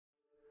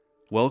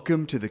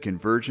Welcome to the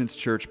Convergence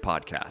Church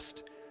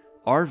podcast.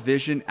 Our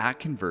vision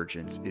at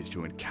Convergence is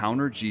to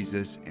encounter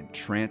Jesus and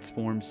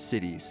transform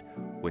cities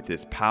with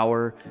His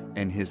power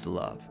and His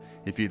love.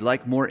 If you'd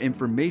like more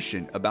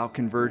information about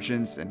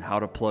Convergence and how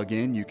to plug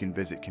in, you can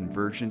visit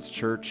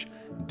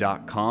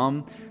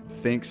convergencechurch.com.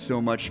 Thanks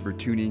so much for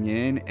tuning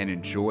in and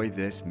enjoy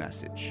this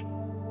message.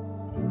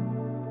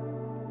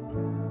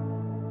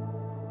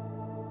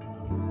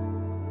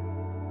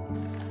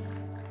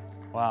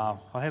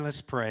 Wow. Hey,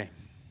 let's pray.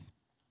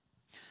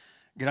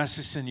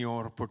 Gracias,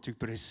 Señor, por tu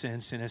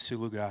presencia en ese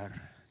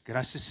lugar.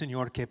 Gracias,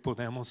 Señor, que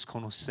podemos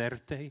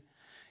conocerte,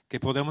 que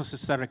podemos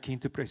estar aquí en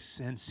tu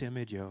presencia,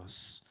 mi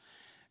Dios.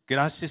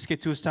 Gracias que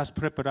tú estás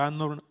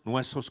preparando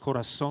nuestros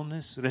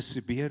corazones,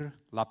 recibir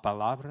la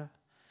palabra.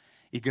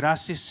 Y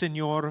gracias,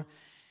 Señor,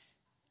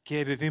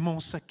 que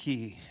vivimos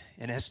aquí,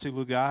 en este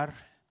lugar,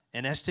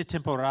 en esta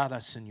temporada,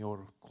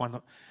 Señor,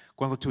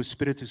 cuando tu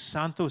Espíritu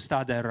Santo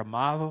está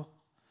derramado,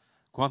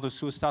 cuando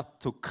tú estás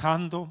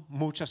tocando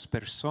muchas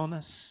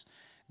personas.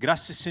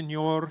 Gracias,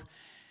 Señor,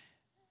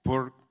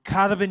 por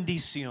cada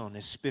bendición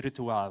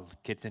espiritual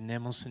que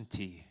tenemos en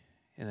ti.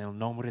 En el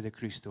nombre de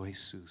Cristo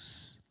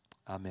Jesús.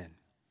 Amen.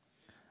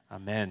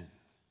 Amen.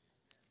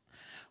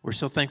 We're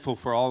so thankful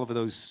for all of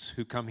those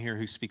who come here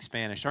who speak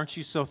Spanish. Aren't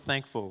you so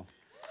thankful?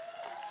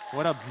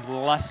 What a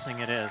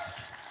blessing it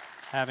is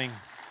having,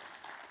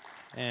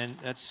 and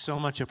that's so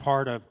much a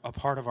part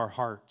of our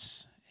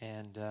hearts.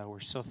 And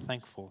we're so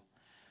thankful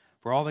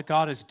for all that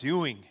God is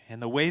doing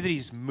and the way that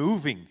He's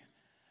moving.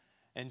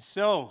 And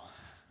so,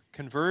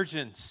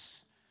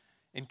 Convergence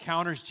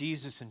encounters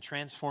Jesus and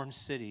transforms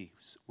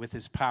cities with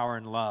His power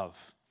and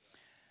love.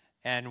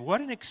 And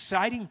what an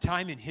exciting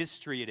time in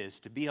history it is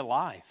to be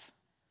alive.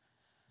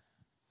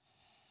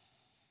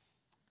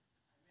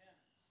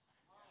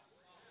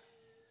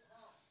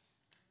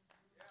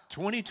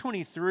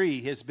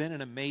 2023 has been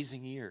an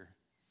amazing year.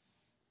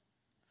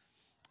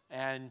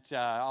 And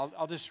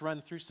I'll just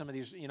run through some of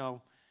these,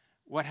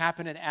 what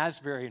happened in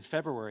Asbury in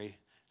February.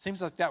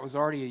 Seems like that was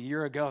already a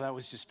year ago. That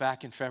was just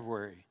back in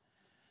February.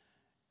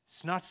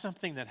 It's not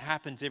something that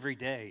happens every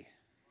day.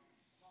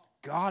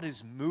 God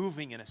is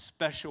moving in a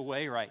special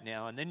way right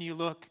now. And then you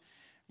look,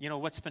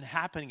 what's been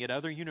happening at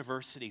other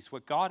universities,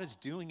 what God is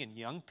doing in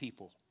young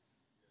people.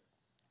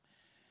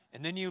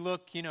 And then you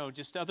look,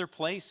 just other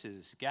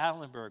places,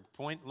 Gatlinburg,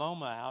 Point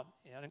Loma out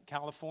in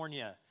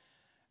California.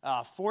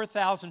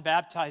 4,000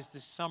 baptized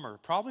this summer.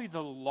 Probably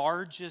the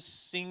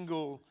largest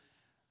single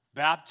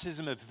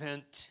baptism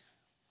event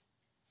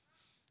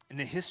in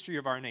the history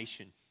of our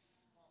nation.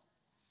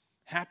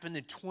 Happened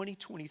in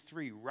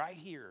 2023 right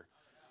here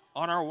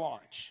on our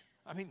watch.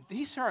 I mean,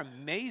 these are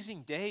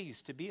amazing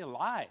days to be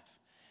alive.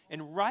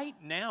 And right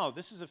now,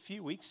 this is a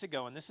few weeks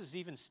ago, and this is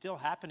even still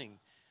happening.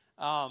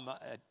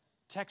 At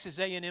Texas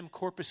A&M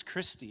Corpus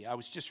Christi. I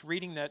was just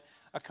reading that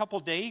a couple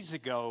days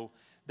ago,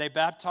 they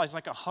baptized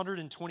like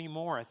 120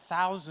 more.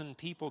 1,000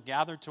 people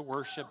gathered to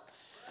worship.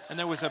 And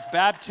there was a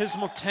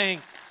baptismal tank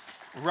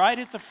right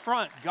at the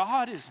front.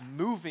 God is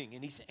moving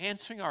and He's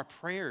answering our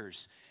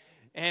prayers.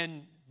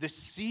 And the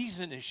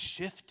season is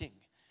shifting.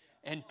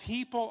 And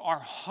people are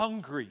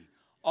hungry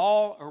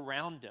all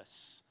around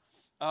us.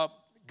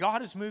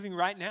 God is moving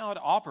right now at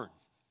Auburn.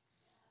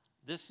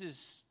 This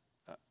is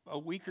a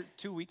week or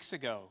 2 weeks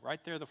ago,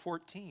 right there, the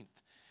 14th.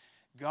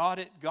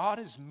 God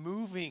is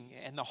moving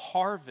and the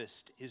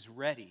harvest is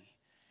ready.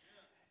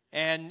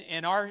 And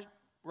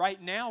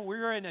right now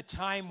we're in a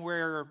time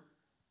where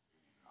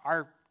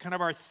our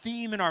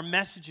theme and our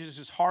messages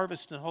is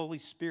harvest and Holy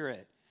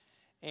Spirit.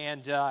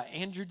 And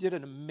Andrew did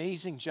an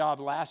amazing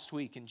job last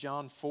week in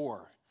John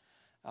 4.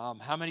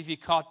 How many of you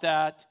caught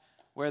that?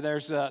 Where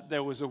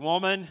there was a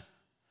woman,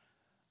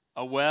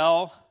 a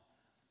well,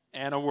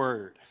 and a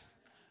word.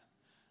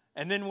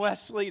 And then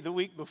Wesley the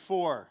week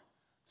before.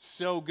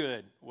 So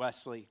good,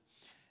 Wesley.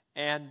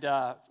 And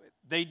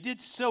they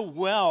did so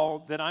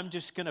well that I'm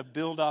just going to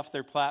build off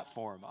their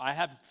platform.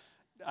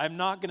 I'm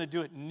not going to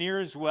do it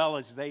near as well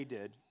as they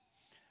did.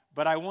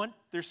 But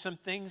there's some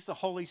things the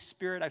Holy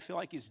Spirit I feel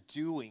like is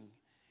doing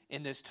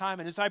in this time.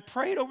 And as I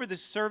prayed over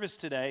this service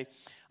today,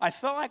 I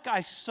felt like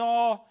I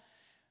saw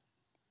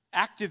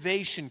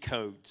activation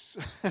codes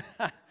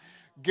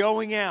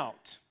going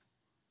out.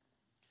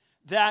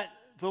 That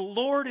the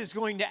Lord is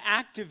going to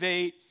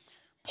activate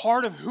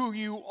part of who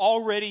you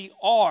already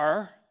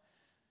are,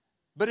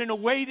 but in a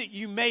way that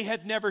you may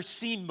have never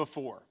seen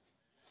before.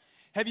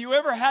 Have you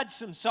ever had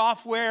some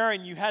software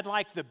and you had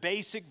like the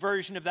basic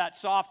version of that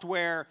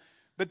software,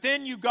 but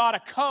then you got a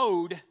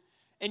code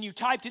and you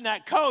typed in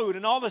that code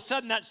and all of a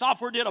sudden that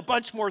software did a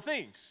bunch more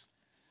things?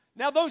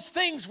 Now those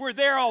things were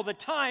there all the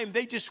time,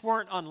 they just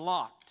weren't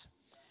unlocked.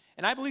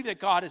 And I believe that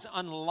God is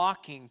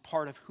unlocking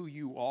part of who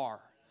you are.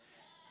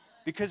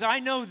 Because I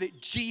know that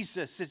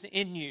Jesus is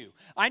in you.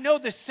 I know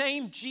the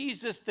same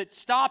Jesus that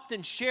stopped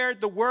and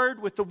shared the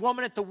word with the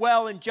woman at the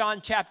well in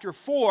John chapter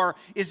 4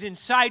 is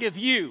inside of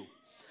you,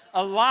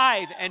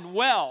 alive and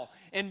well.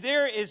 And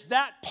there is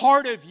that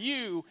part of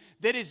you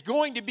that is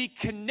going to be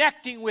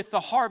connecting with the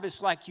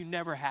harvest like you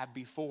never have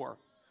before.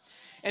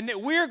 And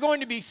that we're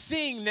going to be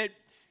seeing that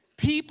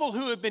people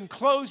who have been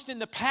closed in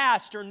the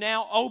past are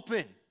now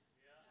open.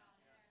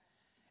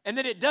 And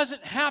that it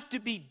doesn't have to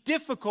be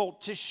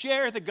difficult to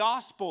share the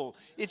gospel.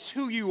 It's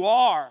who you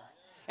are.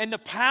 And the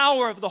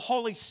power of the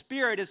Holy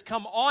Spirit has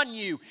come on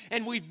you.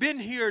 And we've been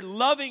here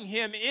loving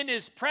Him in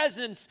His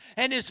presence.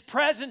 And His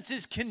presence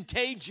is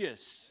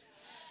contagious.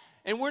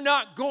 And we're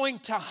not going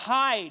to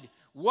hide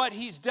what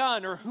He's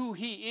done or who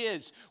He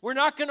is. We're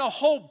not going to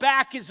hold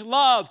back His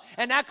love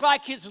and act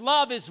like His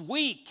love is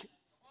weak.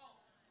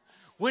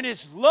 When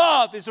His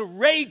love is a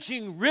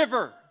raging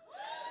river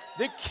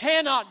that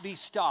cannot be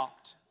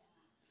stopped.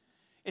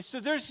 And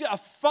so there's a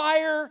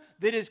fire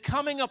that is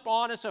coming up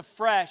on us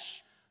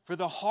afresh for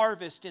the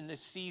harvest in this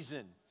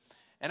season.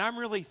 And I'm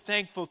really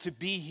thankful to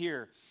be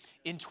here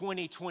in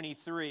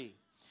 2023.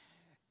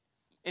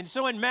 And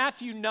so in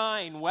Matthew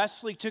 9,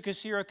 Wesley took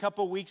us here a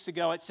couple weeks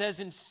ago. It says,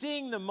 in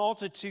seeing the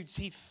multitudes,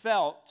 He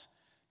felt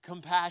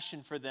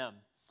compassion for them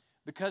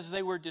because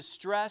they were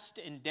distressed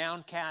and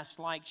downcast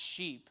like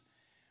sheep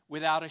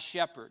without a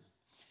shepherd.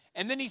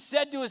 And then He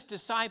said to His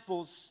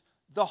disciples,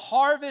 the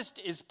harvest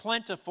is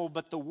plentiful,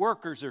 but the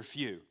workers are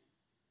few.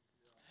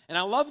 And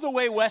I love the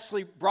way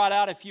Wesley brought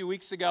out a few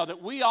weeks ago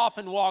that we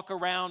often walk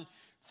around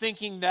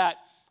thinking that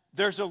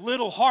there's a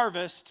little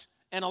harvest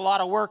and a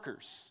lot of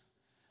workers.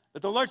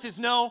 But the Lord says,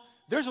 no,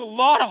 there's a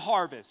lot of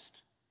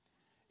harvest.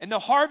 And the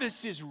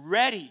harvest is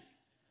ready,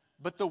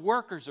 but the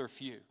workers are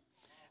few.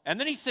 And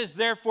then He says,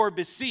 therefore,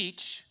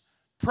 beseech,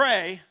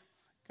 pray,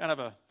 kind of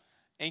an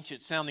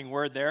ancient sounding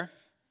word there.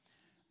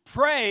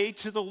 Pray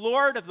to the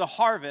Lord of the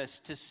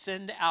harvest to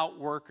send out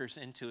workers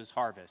into His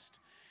harvest.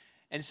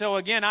 And so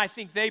again, I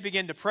think they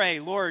begin to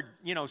pray, Lord,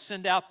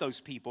 send out those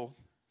people,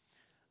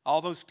 all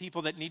those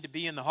people that need to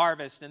be in the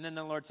harvest. And then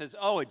the Lord says,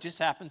 oh, it just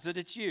happens that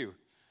it's you.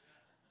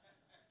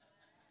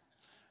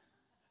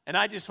 And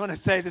I just want to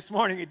say this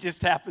morning, it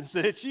just happens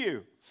that it's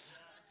you.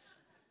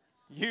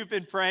 You've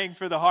been praying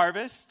for the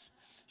harvest.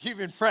 You've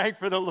been praying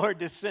for the Lord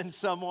to send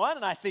someone,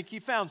 and I think He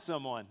found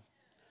someone.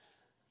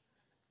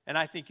 And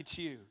I think it's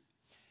you.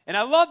 And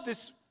I love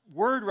this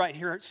word right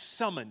here,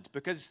 summoned,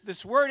 because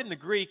this word in the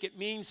Greek, it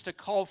means to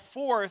call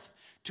forth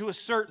to a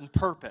certain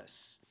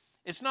purpose.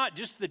 It's not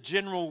just the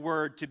general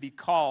word to be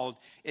called.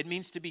 It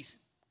means to be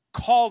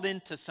called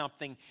into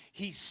something.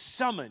 He's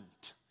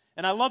summoned.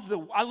 And I love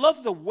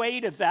the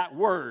weight of that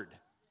word.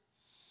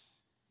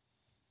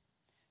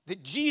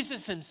 That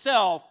Jesus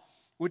Himself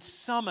would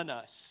summon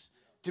us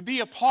to be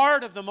a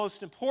part of the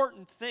most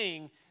important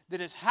thing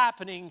that is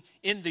happening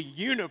in the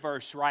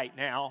universe right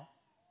now.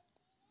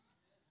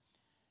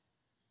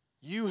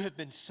 You have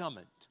been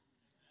summoned,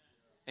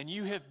 and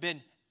you have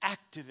been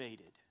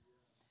activated,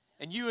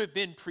 and you have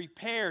been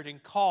prepared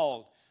and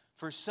called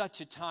for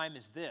such a time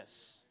as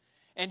this.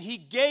 And He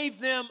gave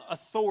them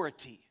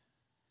authority.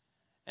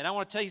 And I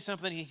want to tell you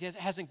something, He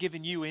hasn't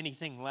given you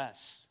anything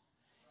less.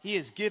 He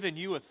has given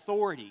you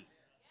authority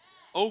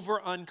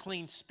over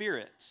unclean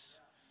spirits.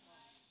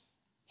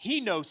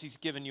 He knows He's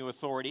given you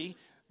authority.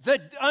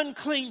 The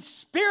unclean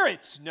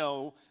spirits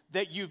know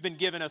that you've been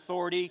given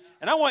authority.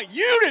 And I want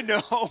you to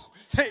know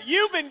that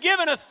you've been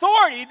given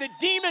authority, that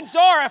demons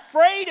are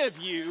afraid of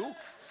you.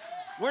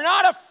 We're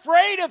not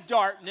afraid of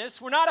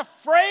darkness. We're not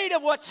afraid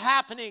of what's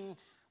happening.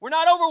 We're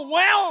not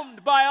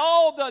overwhelmed by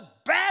all the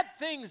bad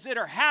things that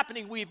are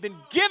happening. We've been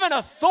given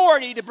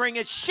authority to bring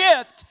a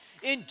shift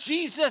in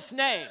Jesus'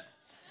 name.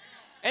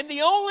 And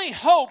the only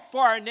hope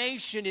for our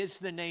nation is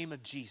the name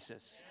of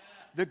Jesus.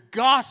 The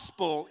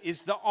gospel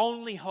is the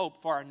only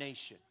hope for our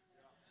nation.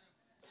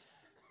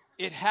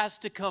 It has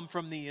to come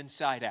from the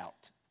inside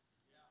out.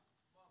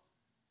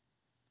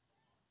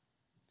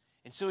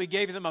 And so He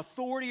gave them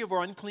authority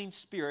over unclean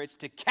spirits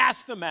to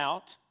cast them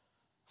out.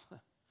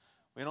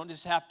 We don't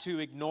just have to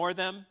ignore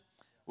them.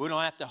 We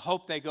don't have to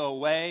hope they go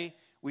away.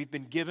 We've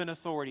been given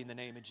authority in the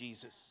name of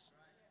Jesus.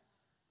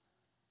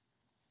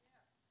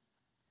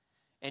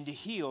 And to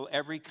heal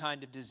every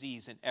kind of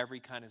disease and every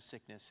kind of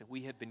sickness. And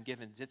we have been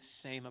given this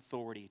same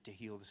authority to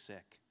heal the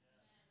sick.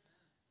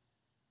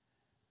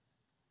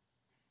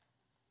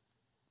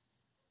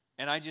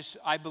 And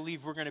I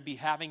believe we're going to be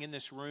having in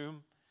this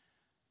room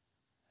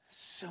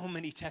so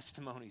many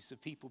testimonies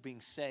of people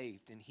being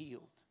saved and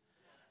healed.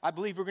 I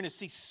believe we're going to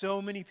see so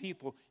many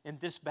people in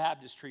this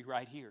baptistry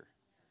right here.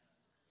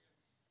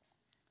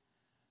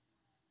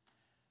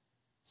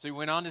 So He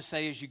went on to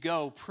say, as you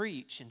go,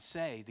 preach and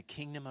say, the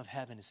kingdom of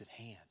heaven is at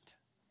hand.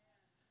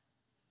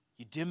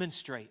 You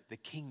demonstrate the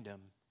kingdom,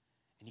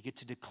 and you get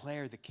to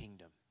declare the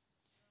kingdom.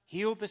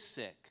 Heal the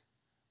sick,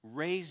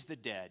 raise the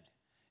dead.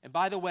 And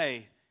by the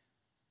way,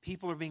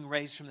 people are being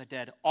raised from the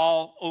dead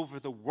all over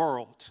the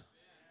world.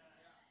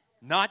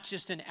 Not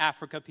just in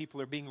Africa, people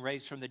are being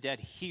raised from the dead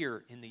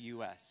here in the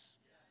U.S.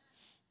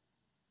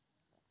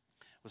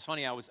 It was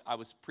funny, I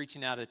was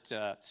preaching out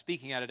at,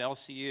 speaking out at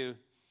LCU a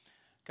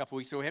couple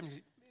weeks ago. We haven't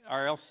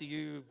our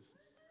LCU,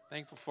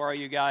 thankful for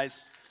you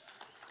guys.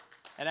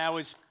 And I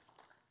was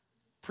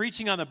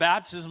preaching on the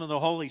baptism of the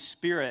Holy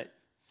Spirit.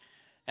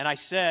 And I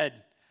said,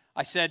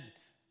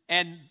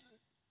 and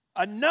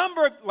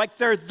like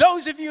there are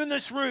those of you in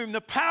this room,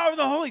 the power of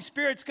the Holy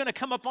Spirit's going to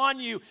come upon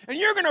you, and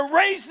you're going to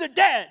raise the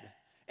dead.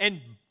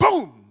 And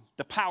boom,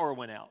 the power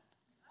went out.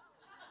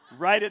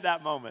 Right at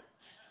that moment.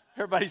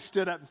 Everybody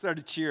stood up and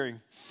started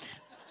cheering.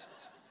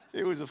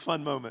 It was a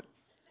fun moment.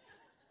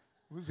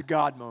 It was a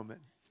God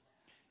moment.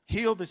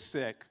 Heal the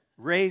sick,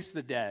 raise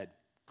the dead,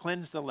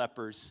 cleanse the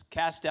lepers,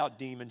 cast out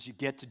demons. You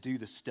get to do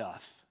the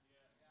stuff.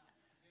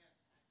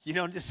 You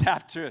don't just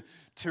have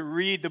to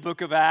read the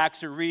book of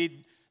Acts or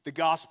read the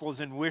Gospels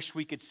and wish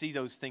we could see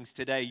those things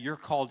today. You're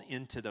called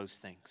into those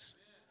things.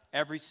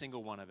 Every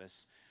single one of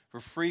us. For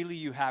freely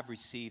you have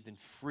received, and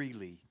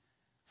freely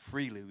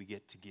we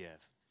get to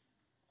give.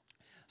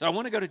 So I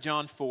want to go to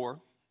John 4.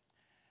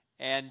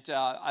 And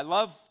I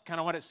love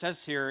kind of what it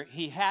says here.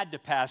 He had to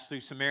pass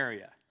through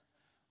Samaria.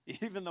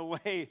 Even the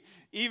way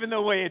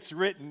it's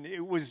written,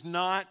 it was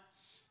not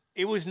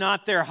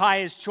their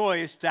highest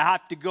choice to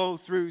have to go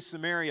through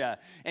Samaria.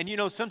 And you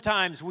know,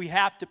 sometimes we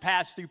have to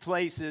pass through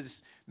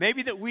places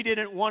maybe that we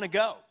didn't want to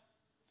go.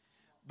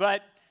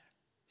 But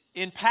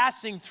in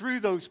passing through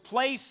those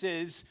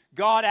places,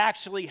 God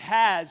actually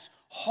has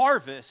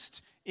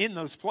harvest in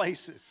those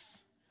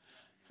places.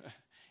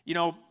 You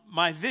know,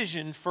 my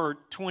vision for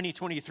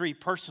 2023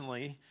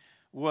 personally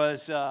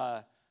was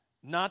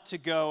not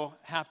to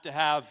have to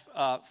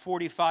have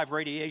 45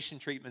 radiation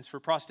treatments for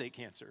prostate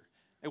cancer.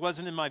 It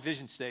wasn't in my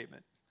vision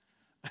statement.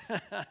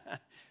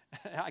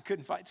 I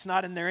couldn't find, it's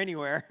not in there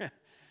anywhere.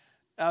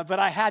 But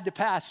I had to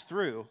pass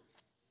through.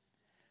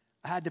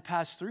 I had to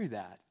pass through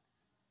that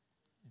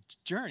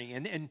journey.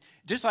 And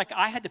just like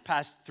I had to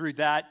pass through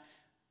that,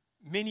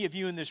 many of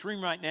you in this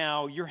room right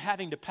now, you're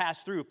having to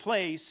pass through a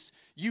place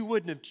you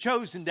wouldn't have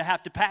chosen to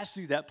have to pass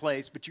through that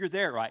place, but you're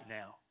there right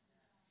now.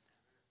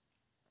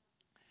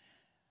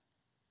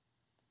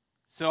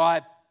 So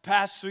I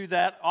passed through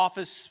that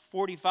office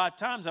 45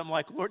 times. I'm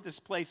like, Lord, this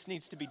place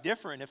needs to be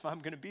different if I'm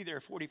going to be there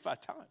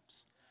 45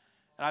 times.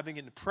 And I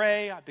begin to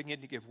pray. I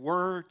begin to give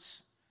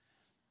words.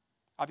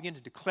 I begin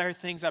to declare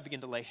things. I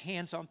begin to lay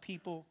hands on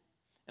people.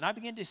 And I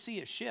begin to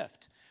see a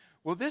shift.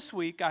 Well, this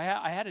week I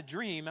had a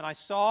dream, and I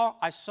saw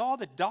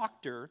the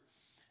doctor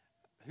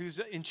who's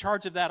in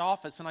charge of that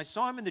office, and I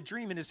saw him in the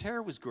dream, and his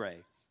hair was gray.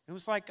 It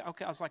was like,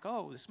 okay, I was like,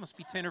 oh, this must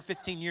be 10 or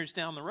 15 years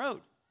down the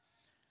road.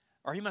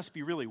 Or he must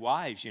be really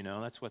wise, you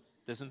know.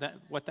 Isn't that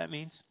what that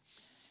means?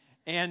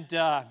 And,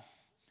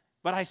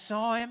 but I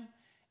saw him,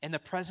 and the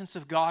presence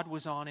of God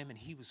was on him, and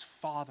he was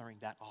fathering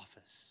that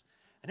office.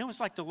 And it was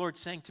like the Lord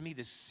saying to me,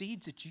 the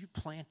seeds that you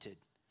planted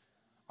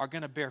are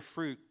going to bear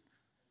fruit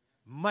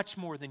much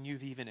more than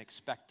you've even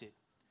expected.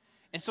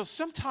 And so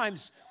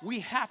sometimes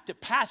we have to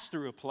pass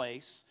through a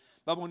place,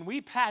 but when we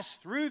pass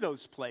through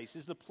those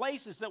places, the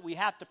places that we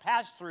have to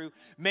pass through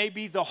may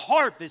be the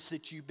harvest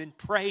that you've been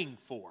praying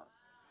for.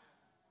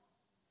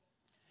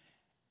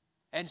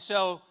 And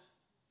so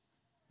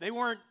they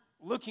weren't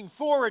looking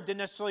forward to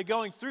necessarily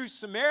going through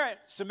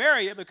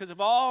Samaria because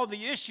of all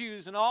the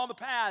issues and all the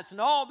past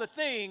and all the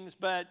things,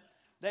 but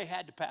they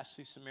had to pass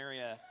through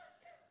Samaria,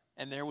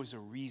 and there was a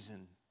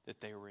reason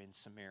that they were in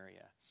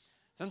Samaria.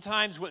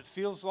 Sometimes what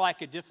feels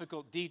like a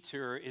difficult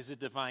detour is a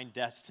divine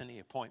destiny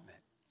appointment.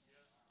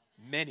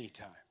 Many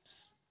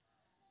times.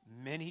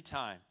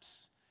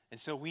 And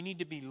so we need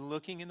to be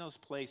looking in those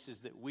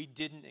places that we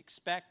didn't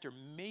expect or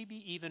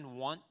maybe even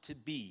want to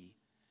be,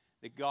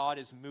 that God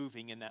is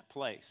moving in that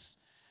place.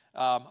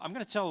 I'm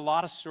going to tell a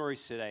lot of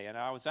stories today, and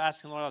I was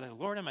asking the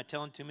Lord, am I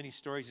telling too many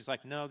stories? He's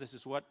like, no, this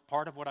is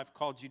part of what I've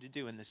called you to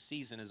do in this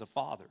season as a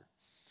father.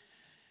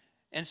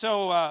 And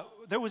so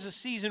there was a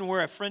season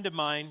where a friend of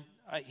mine,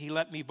 he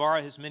let me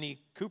borrow his Mini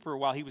Cooper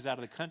while he was out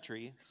of the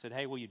country. He said,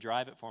 hey, will you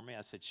drive it for me?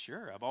 I said,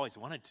 sure, I've always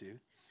wanted to.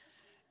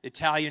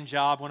 Italian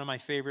Job, one of my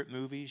favorite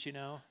movies, you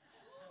know.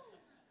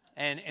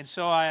 And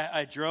so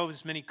I drove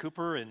his Mini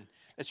Cooper, and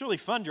it's really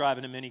fun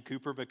driving a Mini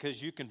Cooper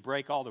because you can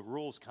break all the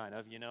rules kind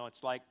of, you know.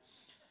 It's like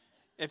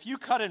if you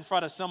cut in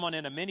front of someone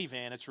in a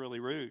minivan, it's really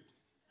rude.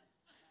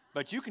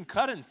 But you can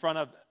cut in front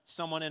of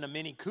someone in a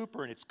Mini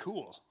Cooper, and it's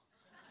cool.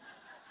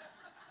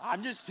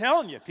 I'm just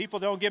telling you, people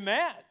don't get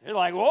mad. They're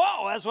like,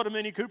 whoa, that's what a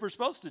Mini Cooper's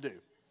supposed to do.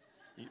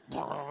 You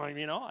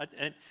know,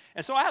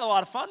 and so I had a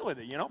lot of fun with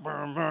it, you know.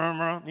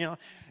 You know,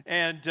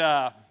 and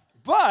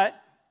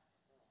but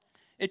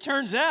it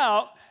turns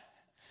out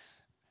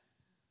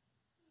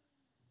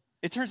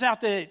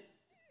that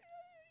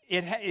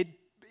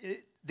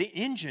the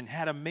engine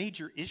had a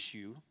major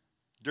issue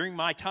during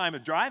my time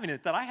of driving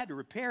it that I had to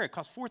repair. It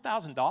cost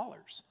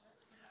 $4,000.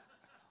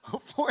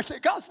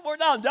 It cost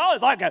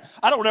 $4,000.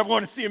 I don't ever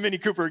want to see a Mini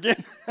Cooper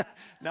again.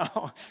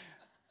 No.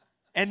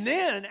 And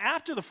then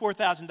after the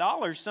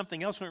 $4,000,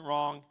 something else went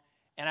wrong,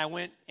 and I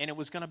went, and it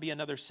was going to be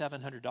another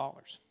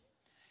 $700.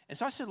 And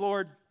so I said,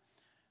 Lord,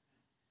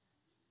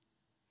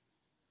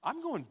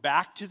 I'm going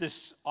back to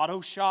this auto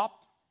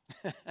shop.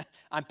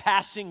 I'm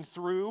passing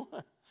through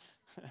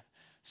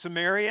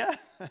Samaria,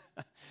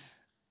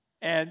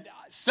 and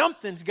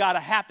something's got to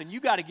happen. You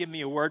got to give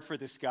me a word for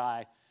this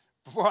guy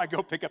before I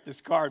go pick up this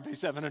car and pay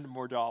 $700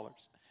 more.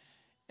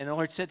 And the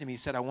Lord said to me, he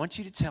said, I want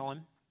you to tell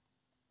him,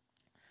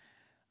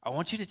 I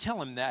want you to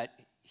tell him that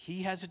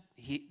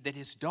that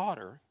his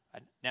daughter,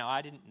 now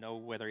I didn't know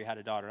whether he had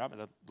a daughter or not,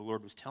 but the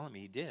Lord was telling me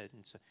he did.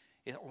 And so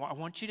I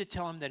want you to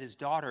tell him that his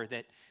daughter,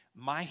 that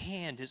my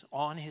hand is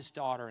on his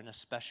daughter in a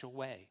special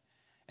way.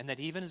 And that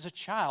even as a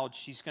child,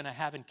 she's going to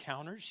have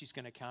encounters. She's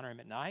going to encounter him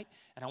at night.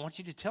 And I want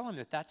you to tell him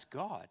that that's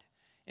God.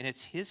 And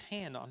it's his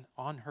hand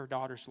on her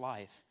daughter's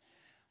life.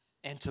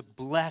 And to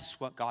bless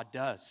what God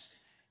does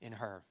in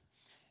her.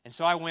 And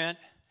so I went,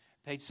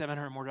 paid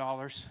 $700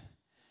 more.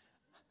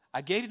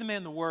 I gave the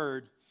man the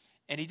word,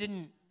 and he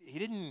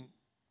didn't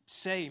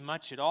say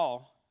much at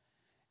all.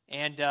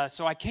 And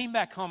so I came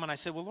back home, and I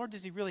said, well, Lord,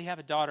 does he really have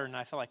a daughter? And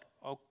I felt like,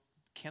 oh,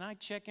 can I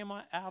check him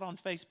out on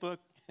Facebook?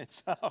 And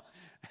so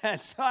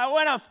I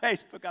went on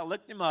Facebook. I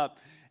looked him up,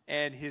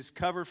 and his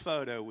cover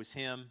photo was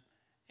him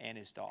and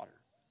his daughter.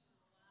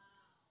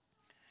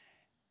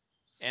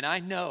 And I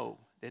know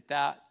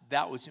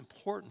that was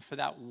important for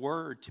that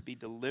word to be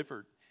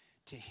delivered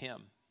to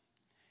him.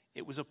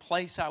 It was a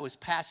place I was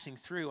passing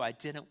through I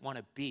didn't want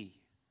to be.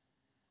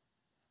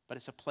 But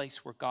it's a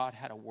place where God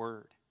had a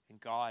word, and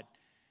God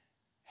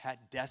had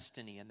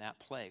destiny in that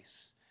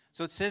place.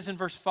 So it says in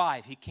verse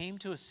 5, he came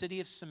to a city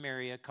of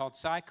Samaria called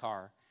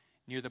Sychar,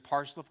 near the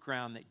parcel of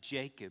ground that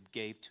Jacob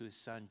gave to his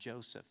son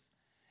Joseph.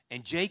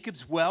 And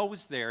Jacob's well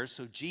was there,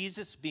 so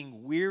Jesus,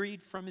 being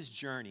wearied from his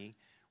journey,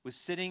 was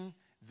sitting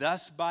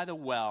thus by the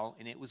well,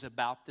 and it was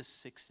about the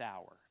 6th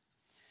hour.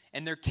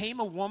 And there came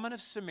a woman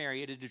of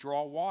Samaria to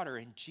draw water,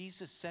 and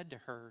Jesus said to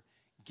her,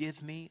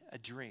 give me a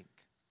drink.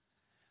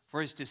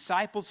 For his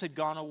disciples had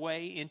gone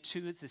away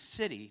into the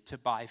city to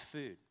buy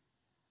food.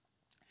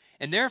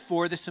 And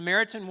therefore the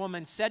Samaritan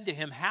woman said to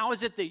him, how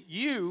is it that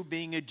you,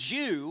 being a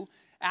Jew,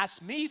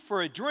 ask me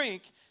for a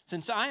drink,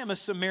 since I am a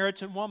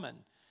Samaritan woman?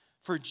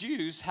 For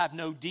Jews have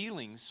no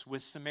dealings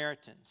with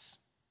Samaritans.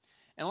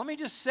 And let me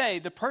just say,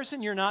 the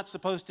person you're not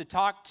supposed to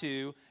talk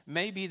to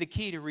may be the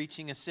key to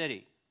reaching a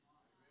city.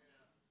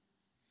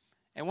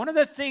 And one of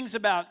the things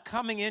about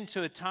coming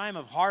into a time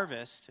of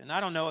harvest, and I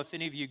don't know if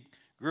any of you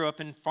grew up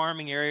in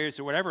farming areas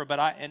or whatever, but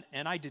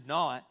I did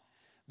not.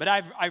 But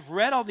I've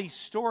read all these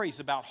stories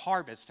about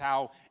harvest,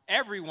 how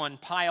everyone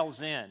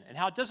piles in, and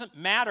how it doesn't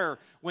matter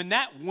when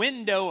that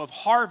window of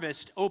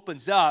harvest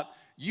opens up,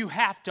 you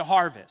have to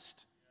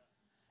harvest.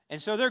 And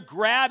so they're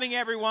grabbing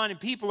everyone, and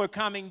people are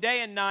coming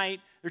day and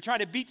night. They're trying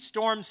to beat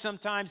storms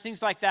sometimes,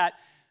 things like that.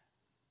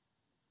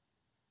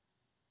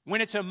 When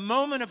it's a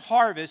moment of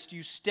harvest,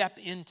 you step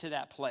into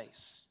that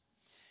place.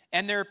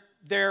 And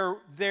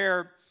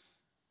there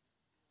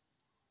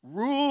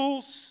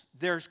rules,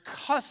 there's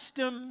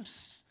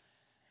customs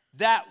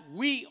that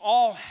we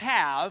all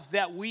have,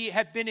 that we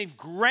have been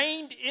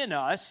ingrained in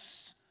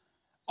us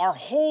our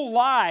whole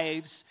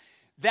lives,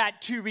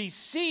 that to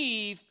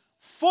receive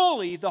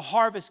fully the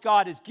harvest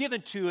God has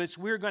given to us,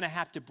 we're going to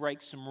have to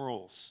break some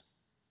rules.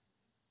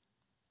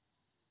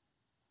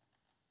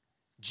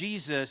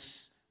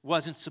 Jesus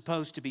wasn't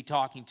supposed to be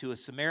talking to a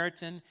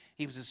Samaritan.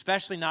 He was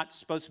especially not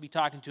supposed to be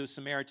talking to a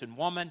Samaritan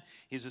woman.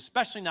 He was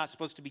especially not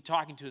supposed to be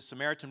talking to a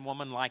Samaritan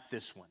woman like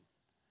this one.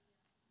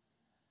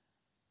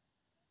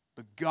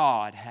 But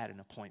God had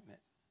an appointment.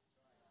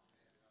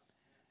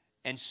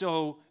 And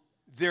so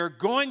there are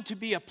going to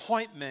be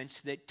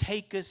appointments that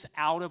take us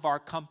out of our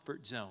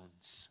comfort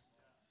zones.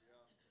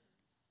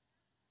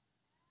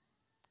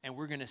 And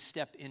we're going to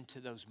step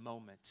into those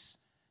moments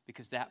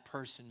because that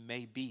person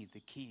may be the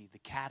key, the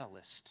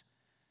catalyst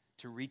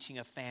to reaching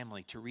a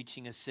family, to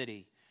reaching a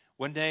city.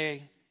 One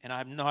day, and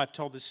I know I've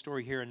told this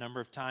story here a number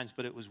of times,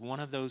 but it was one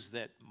of those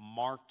that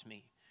marked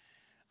me.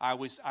 I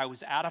was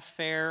at a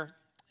fair,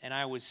 and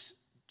I was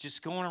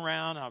just going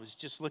around. I was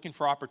just looking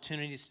for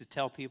opportunities to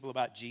tell people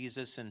about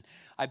Jesus, and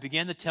I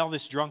began to tell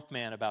this drunk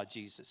man about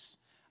Jesus.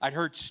 I'd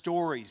heard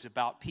stories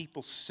about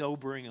people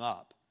sobering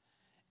up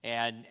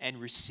and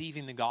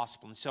receiving the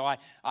gospel. And so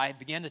I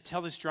began to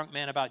tell this drunk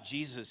man about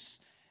Jesus,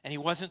 and he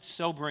wasn't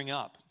sobering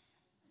up.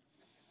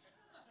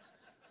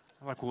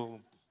 I'm like, well,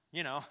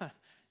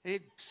 he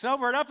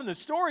sobered up in the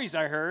stories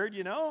I heard,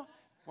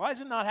 Why is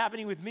it not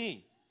happening with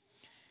me?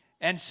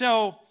 And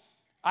so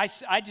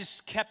I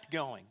just kept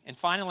going. And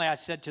finally I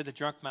said to the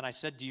drunk man, I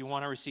said, do you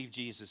want to receive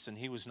Jesus? And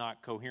he was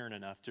not coherent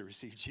enough to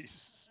receive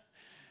Jesus.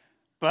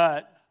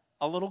 But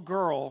a little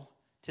girl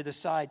to the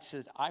side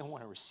said, I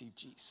want to receive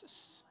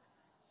Jesus.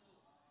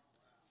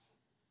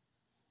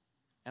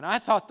 And I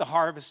thought the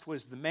harvest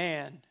was the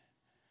man,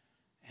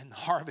 and the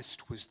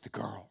harvest was the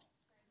girl.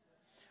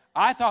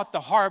 I thought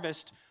the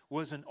harvest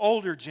was an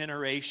older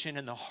generation,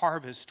 and the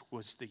harvest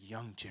was the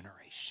young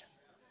generation.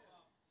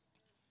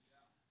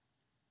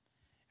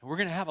 And we're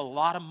going to have a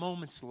lot of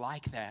moments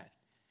like that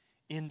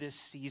in this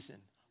season.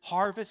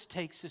 Harvest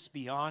takes us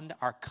beyond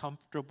our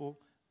comfortable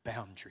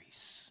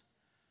boundaries.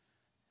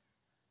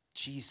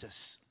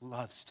 Jesus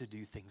loves to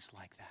do things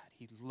like that.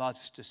 He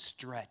loves to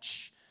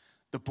stretch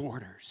the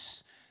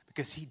borders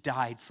because he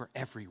died for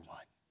everyone.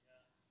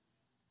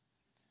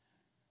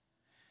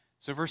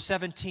 So verse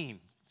 17,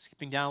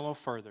 skipping down a little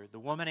further. The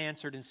woman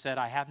answered and said,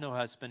 I have no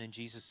husband. And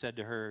Jesus said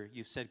to her,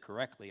 you've said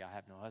correctly, I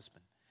have no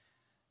husband.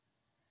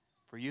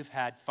 For you've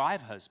had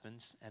 5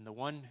 husbands, and the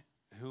one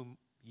whom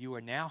you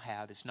are now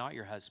have is not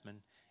your husband,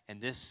 and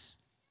this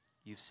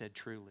you've said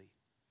truly.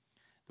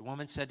 The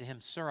woman said to him,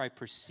 Sir, I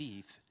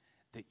perceive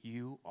that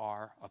you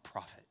are a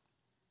prophet.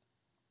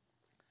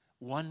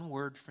 One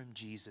word from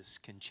Jesus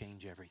can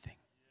change everything.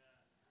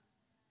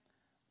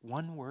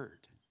 One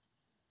word.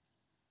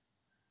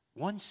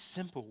 One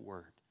simple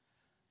word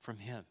from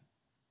him.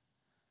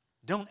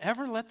 Don't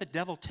ever let the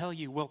devil tell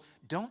you, well,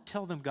 don't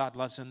tell them God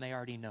loves them. They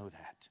already know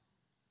that.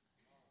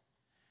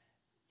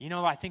 You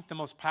know, I think the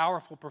most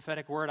powerful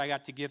prophetic word I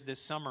got to give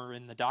this summer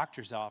in the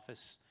doctor's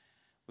office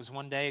was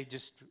one day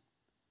just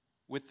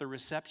with the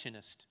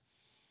receptionist.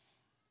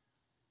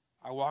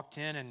 I walked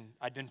in and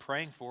I'd been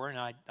praying for her,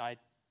 and I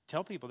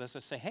tell people this. I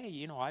say, hey,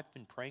 you know, I've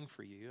been praying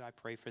for you. I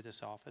pray for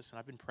this office, and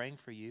I've been praying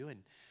for you.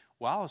 And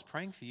while I was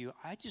praying for you,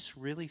 I just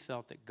really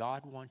felt that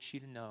God wants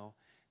you to know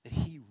that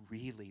he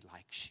really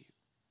likes you.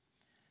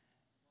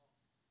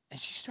 And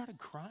she started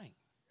crying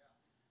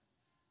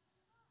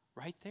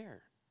right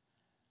there.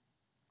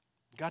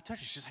 God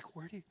touched her. She's like,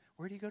 where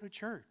do you go to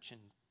church?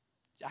 And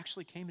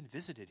actually came and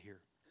visited here.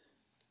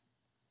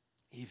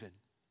 Even.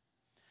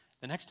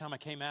 The next time I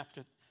came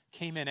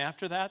in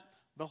after that,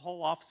 the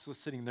whole office was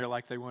sitting there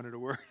like they wanted to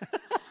work.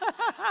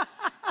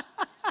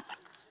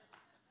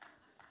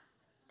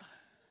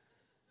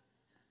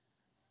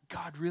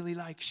 God really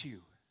likes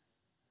you.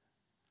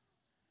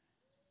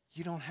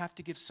 You don't have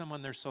to give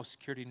someone their social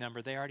security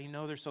number. They already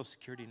know their social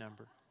security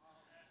number.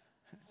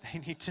 They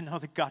need to know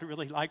that God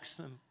really likes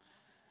them.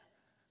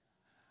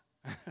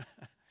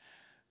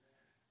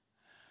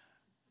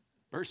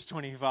 Verse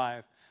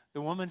 25,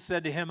 the woman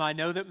said to him, I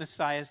know that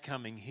Messiah is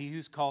coming, he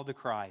who's called the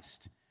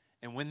Christ.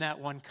 And when that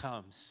one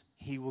comes,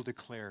 he will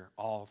declare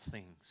all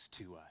things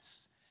to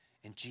us.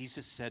 And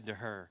Jesus said to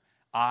her,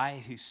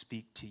 I who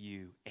speak to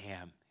you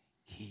am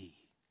he.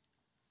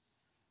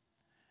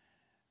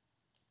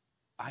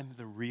 I'm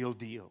the real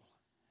deal.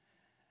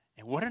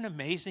 And what an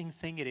amazing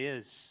thing it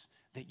is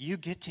that you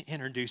get to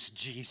introduce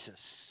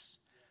Jesus.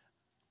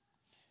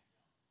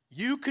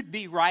 You could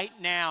be right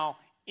now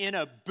in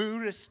a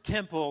Buddhist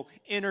temple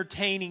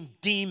entertaining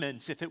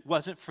demons if it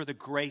wasn't for the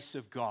grace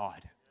of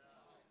God.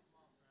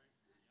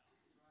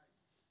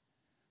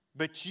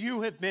 But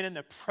you have been in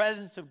the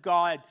presence of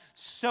God,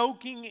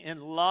 soaking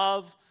in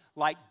love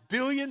like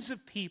billions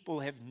of people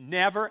have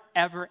never,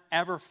 ever,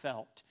 ever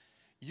felt.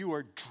 You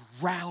are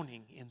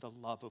drowning in the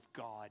love of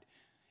God,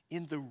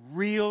 in the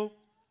real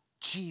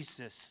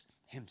Jesus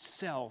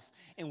himself.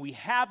 And we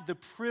have the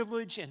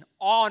privilege and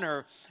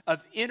honor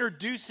of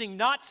introducing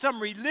not some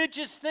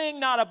religious thing,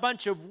 not a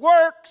bunch of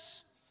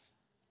works.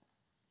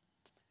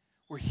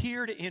 We're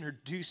here to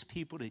introduce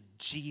people to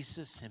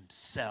Jesus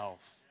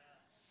himself.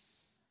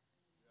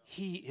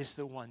 He is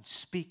the one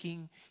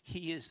speaking.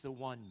 He is the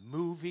one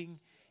moving.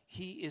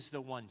 He is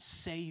the one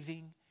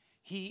saving.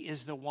 He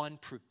is the one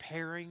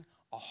preparing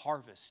a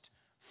harvest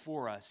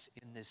for us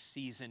in this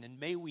season. And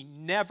may we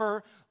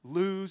never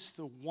lose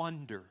the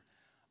wonder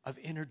of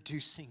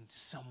introducing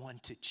someone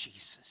to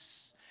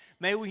Jesus.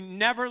 May we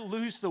never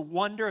lose the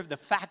wonder of the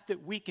fact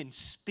that we can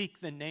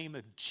speak the name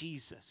of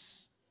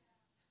Jesus.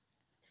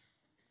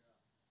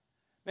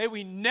 May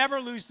we never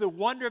lose the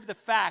wonder of the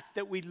fact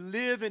that we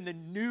live in the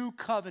new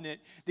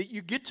covenant, that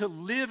you get to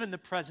live in the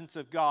presence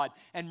of God.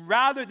 And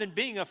rather than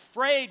being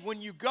afraid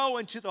when you go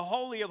into the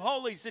Holy of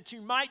Holies that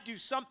you might do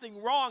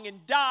something wrong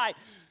and die,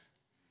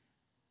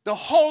 the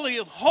Holy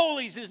of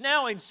Holies is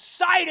now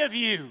inside of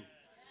you.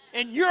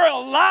 And you're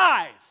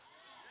alive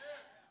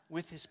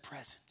with his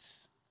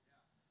presence.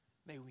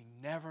 May we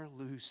never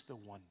lose the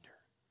wonder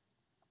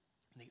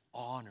and the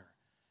honor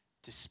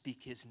to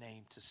speak his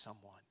name to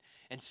someone.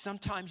 And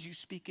sometimes you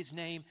speak his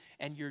name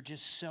and you're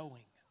just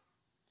sowing.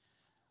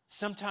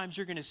 Sometimes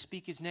you're going to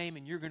speak his name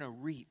and you're going to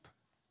reap.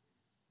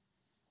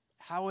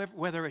 However,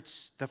 whether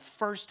it's the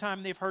first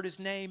time they've heard his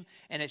name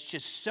and it's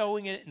just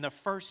sowing it in the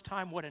first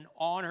time, what an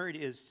honor it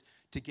is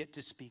to get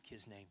to speak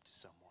his name to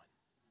someone.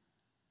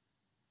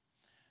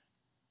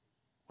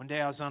 One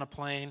day I was on a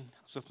plane.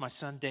 I was with my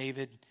son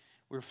David.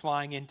 We were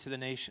flying into the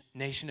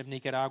nation of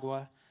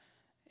Nicaragua.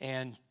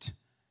 And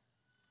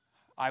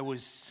I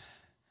was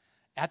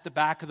at the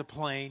back of the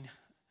plane,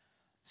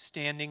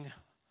 standing,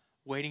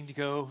 waiting to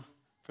go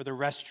for the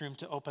restroom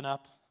to open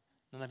up.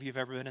 None of you have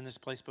ever been in this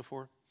place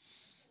before?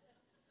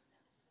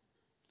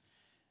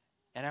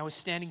 And I was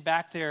standing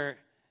back there,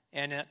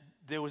 and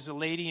there was a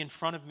lady in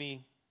front of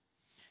me,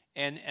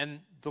 and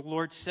the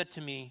Lord said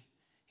to me,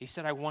 he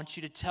said, I want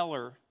you to tell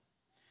her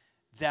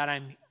that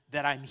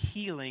I'm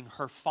healing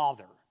her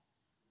father.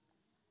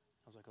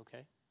 I was like,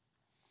 okay.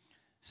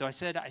 So I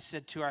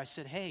said to her,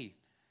 hey,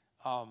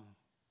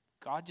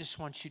 God just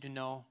wants you to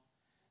know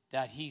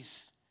that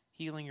he's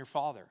healing your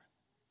father.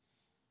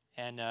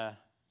 And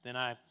then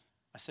I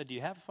said, do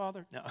you have a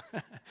father? No.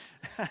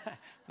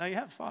 No, you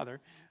have a father.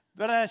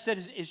 But I said,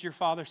 is your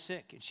father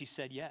sick? And she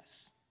said,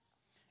 yes.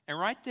 And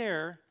right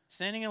there,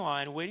 standing in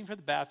line, waiting for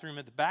the bathroom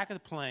at the back of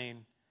the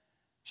plane,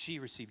 she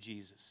received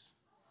Jesus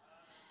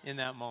in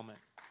that moment.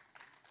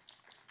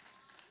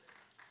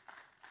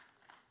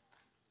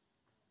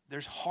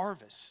 there's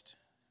harvest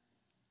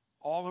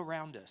all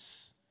around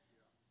us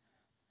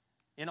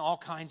in all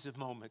kinds of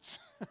moments.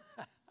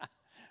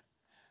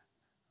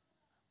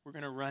 We're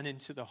going to run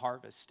into the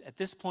harvest. At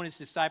this point, his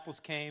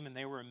disciples came and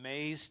they were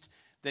amazed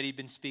that he'd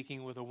been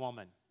speaking with a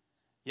woman.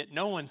 Yet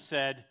no one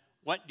said,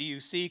 "What do you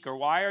seek?" or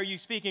 "Why are you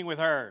speaking with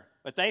her?"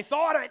 But they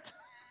thought it.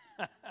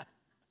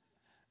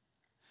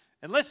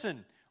 And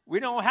listen, we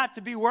don't have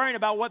to be worried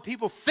about what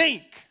people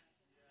think.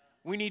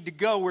 We need to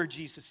go where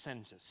Jesus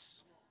sends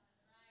us.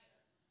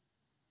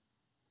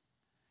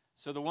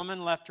 So the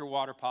woman left her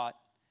water pot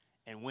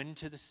and went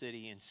into the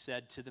city and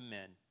said to the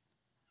men,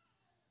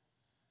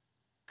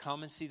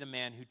 "Come and see the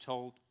man who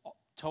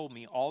told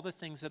me all the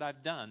things that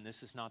I've done.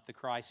 This is not the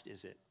Christ,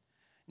 is it?"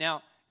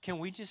 Now, can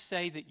we just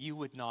say that you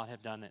would not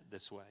have done it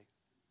this way?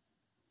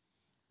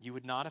 You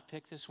would not have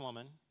picked this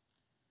woman.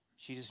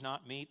 She does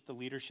not meet the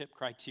leadership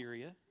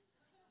criteria,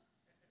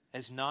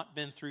 has not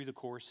been through the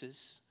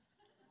courses.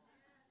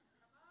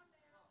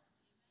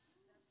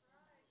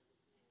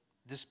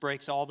 This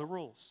breaks all the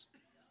rules.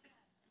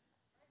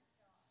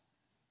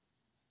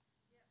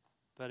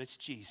 But it's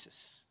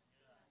Jesus.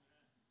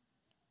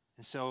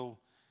 And so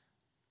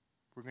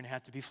we're going to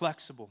have to be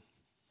flexible.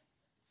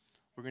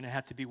 We're going to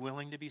have to be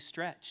willing to be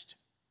stretched.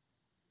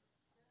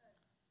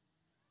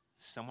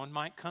 Someone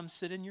might come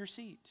sit in your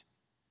seat.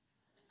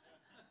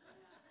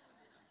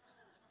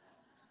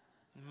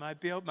 Might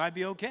be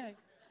okay.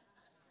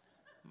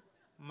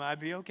 Might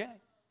be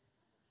okay.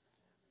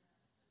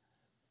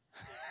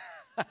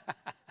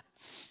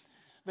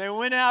 They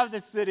went out of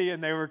the city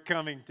and they were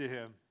coming to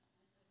him.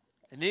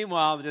 And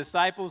meanwhile, the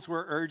disciples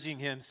were urging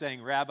him,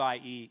 saying, "Rabbi,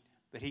 eat."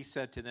 But he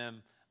said to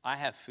them, "I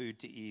have food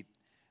to eat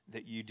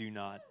that you do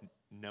not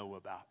know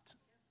about."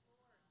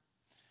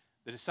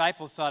 The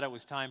disciples thought it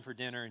was time for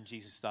dinner, and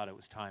Jesus thought it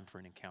was time for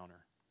an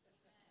encounter.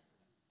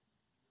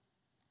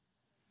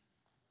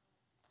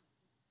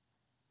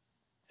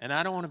 And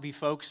I don't want to be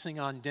focusing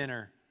on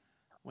dinner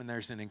when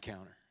there's an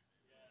encounter.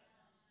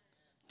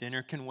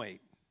 Dinner can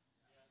wait.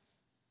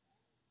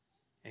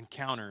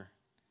 Encounter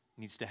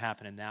needs to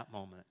happen in that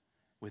moment.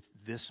 With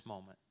this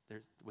moment,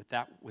 with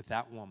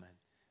that woman,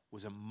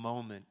 was a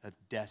moment of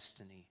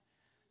destiny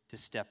to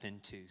step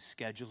into.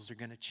 Schedules are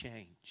going to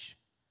change.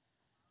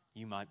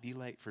 You might be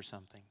late for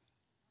something,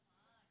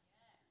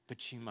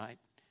 but you might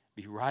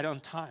be right on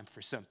time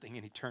for something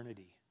in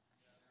eternity.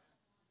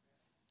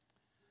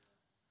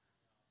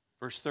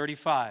 Verse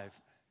 35,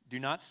 do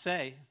you not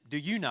say,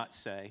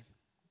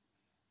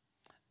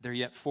 "There are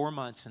yet 4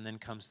 months and then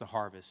comes the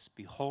harvest.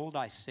 Behold,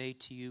 I say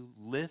to you,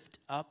 lift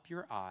up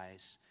your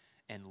eyes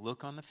and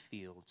look on the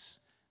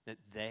fields,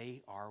 that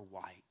they are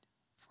white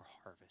for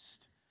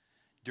harvest."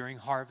 During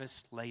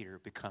harvest, later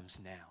becomes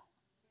now.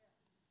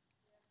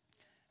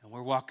 And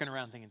we're walking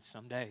around thinking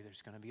someday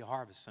there's going to be a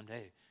harvest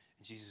someday.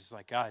 And Jesus is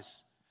like,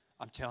 guys,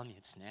 I'm telling you,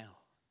 it's now.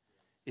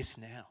 It's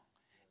now.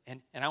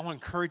 And I want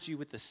to encourage you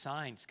with the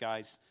signs,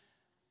 guys.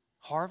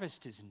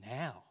 Harvest is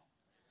now.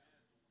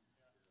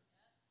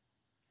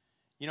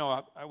 You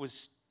know, I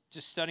was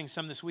just studying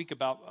some this week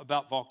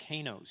about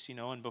volcanoes, you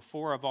know, and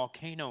before a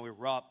volcano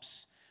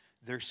erupts,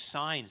 there's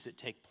signs that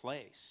take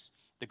place.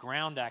 The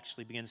ground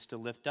actually begins to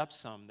lift up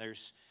some.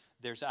 There's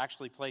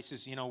actually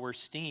places, you know, where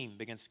steam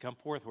begins to come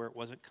forth where it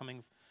wasn't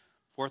coming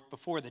forth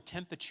before. The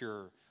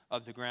temperature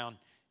of the ground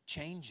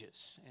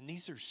changes. And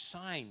these are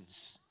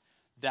signs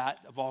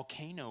that a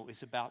volcano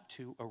is about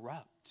to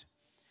erupt.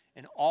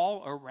 And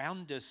all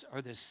around us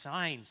are the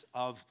signs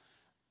of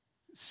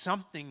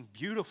something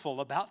beautiful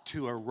about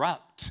to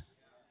erupt.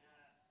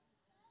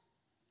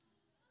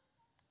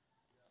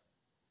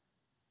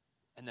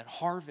 And that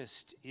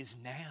harvest is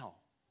now.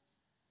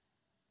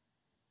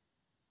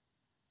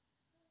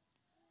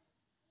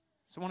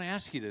 So I want to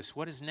ask you this.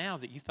 What is now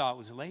that you thought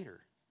was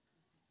later?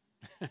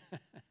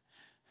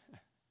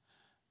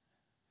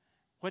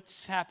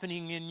 What's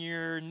happening in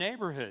your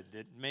neighborhood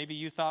that maybe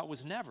you thought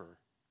was never?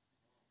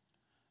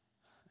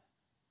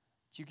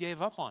 You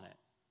gave up on it.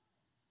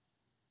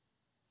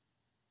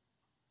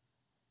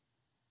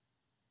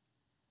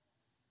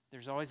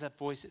 There's always that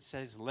voice that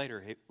says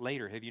later.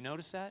 Have you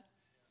noticed that?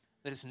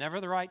 That it's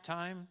never the right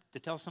time to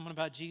tell someone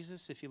about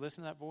Jesus if you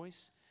listen to that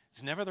voice.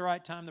 It's never the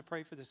right time to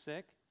pray for the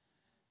sick.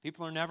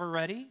 People are never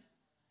ready.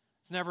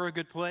 It's never a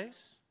good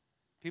place.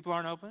 People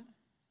aren't open.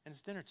 And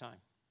it's dinner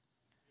time.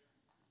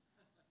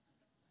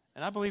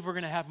 And I believe we're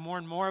going to have more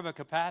and more of a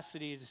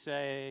capacity to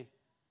say,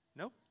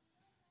 nope.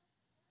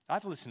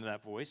 I've listened to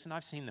that voice and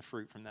I've seen the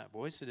fruit from that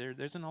voice. So there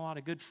isn't a lot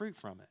of good fruit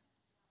from it.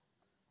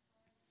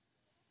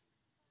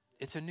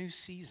 It's a new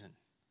season.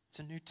 It's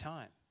a new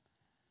time.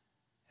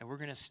 And we're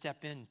going to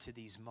step into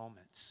these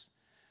moments.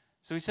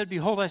 So he said,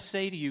 "Behold, I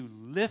say to you,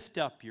 lift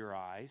up your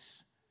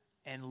eyes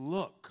and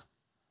look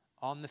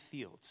on the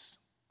fields.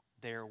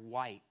 They're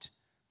white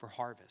for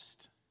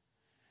harvest."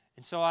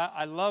 And so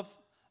I love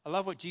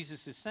what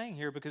Jesus is saying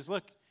here, because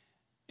look,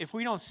 if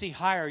we don't see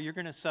higher, you're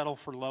going to settle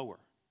for lower.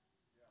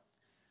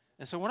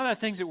 And so one of the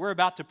things that we're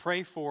about to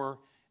pray for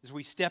as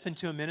we step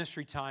into a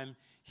ministry time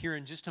here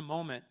in just a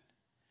moment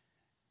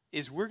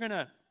is we're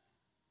going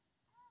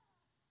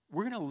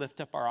we're going to lift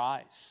up our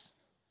eyes,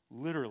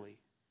 literally,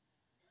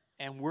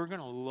 and we're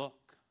going to look.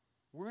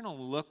 We're going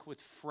to look with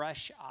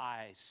fresh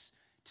eyes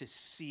to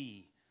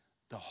see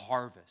the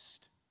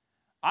harvest.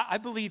 I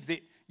believe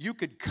that you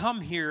could come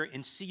here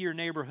and see your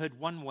neighborhood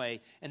one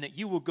way, and that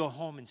you will go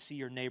home and see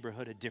your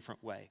neighborhood a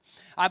different way.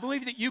 I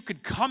believe that you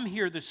could come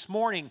here this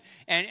morning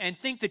and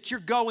think that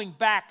you're going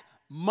back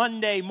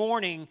Monday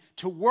morning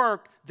to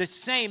work the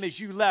same as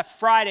you left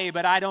Friday,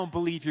 but I don't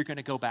believe you're going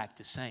to go back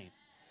the same.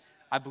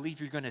 I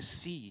believe you're going to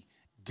see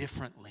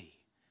differently,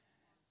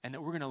 and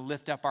that we're going to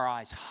lift up our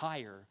eyes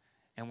higher,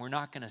 and we're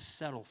not going to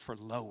settle for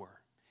lower.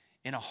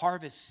 In a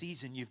harvest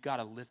season, you've got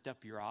to lift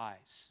up your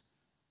eyes.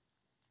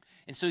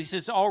 And so he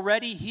says,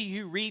 already he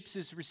who reaps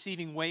is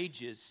receiving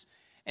wages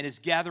and is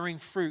gathering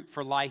fruit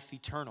for life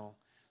eternal,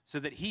 so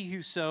that he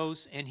who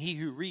sows and he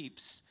who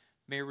reaps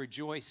may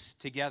rejoice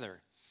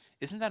together.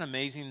 Isn't that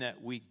amazing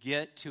that we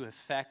get to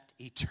affect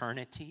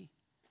eternity?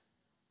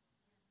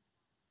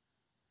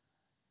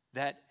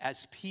 That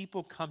as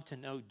people come to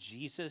know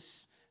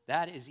Jesus,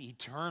 that is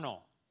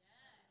eternal.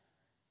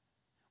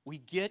 We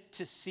get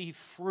to see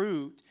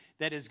fruit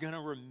that is going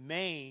to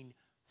remain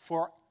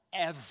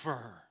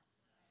forever.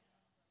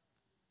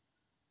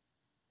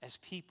 As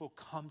people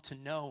come to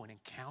know and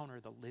encounter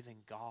the living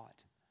God.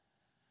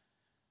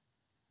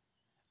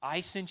 I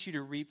sent you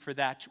to reap for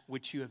that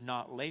which you have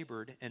not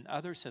labored, and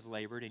others have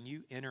labored, and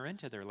you enter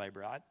into their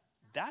labor.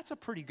 That's a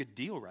pretty good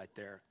deal right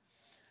there.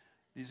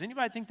 Does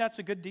anybody think that's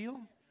a good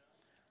deal?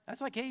 That's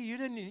like, hey, you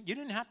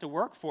didn't have to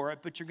work for it,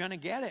 but you're going to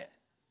get it.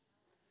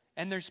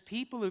 And there's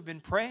people who've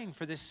been praying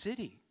for this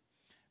city.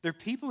 There are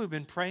people who've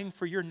been praying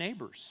for your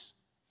neighbors.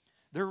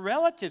 There are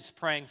relatives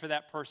praying for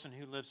that person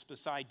who lives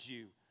beside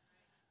you.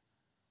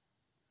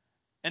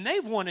 And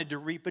they've wanted to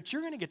reap, but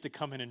you're going to get to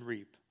come in and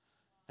reap.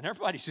 And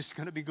everybody's just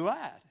going to be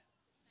glad.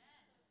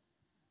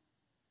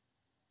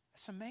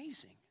 That's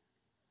amazing.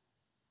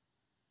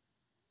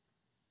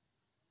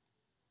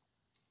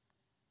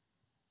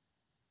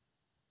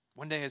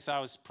 One day as I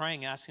was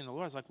praying, asking the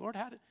Lord, I was like, Lord,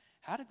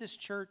 how did this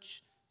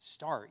church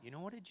start? You know,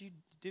 what did you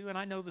do? And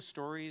I know the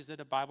stories that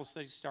a Bible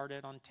study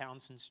started on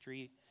Townsend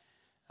Street.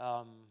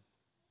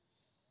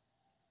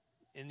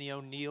 In the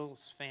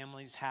O'Neill's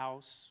family's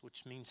house,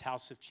 which means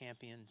House of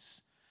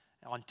Champions,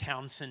 on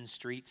Townsend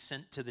Street,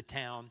 sent to the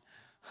town.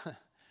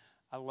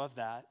 I love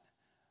that.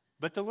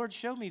 But the Lord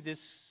showed me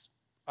this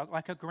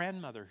like a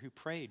grandmother who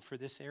prayed for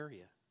this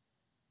area.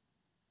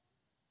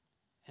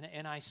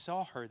 And I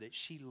saw her that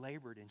she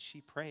labored and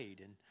she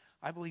prayed. And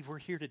I believe we're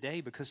here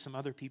today because some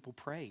other people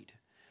prayed.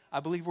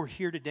 I believe we're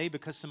here today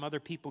because some other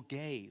people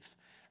gave.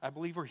 I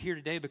believe we're here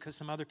today because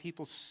some other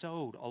people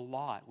sowed a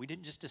lot. We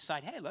didn't just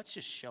decide, hey, let's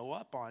just show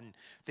up on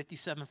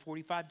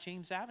 5745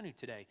 James Avenue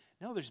today.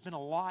 No, there's been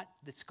a lot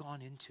that's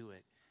gone into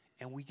it,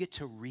 and we get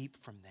to reap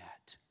from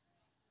that.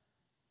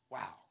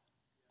 Wow.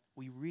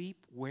 We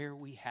reap where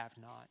we have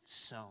not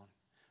sown.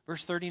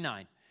 Verse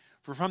 39,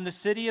 for from the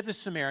city of the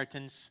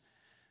Samaritans,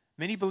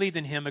 many believed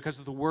in him because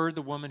of the word,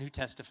 the woman who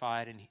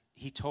testified, and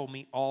he told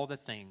me all the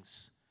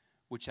things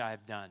which I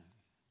have done.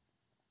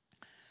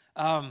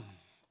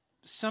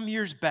 Some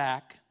years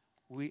back,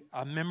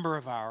 a member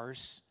of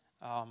ours,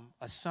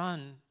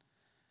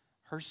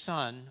 her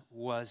son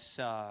was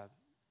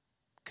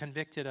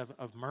convicted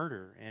of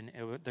murder, and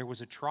there was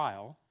a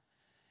trial,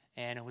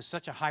 and it was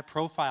such a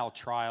high-profile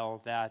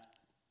trial that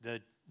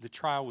the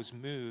trial was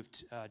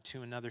moved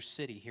to another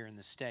city here in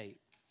the state.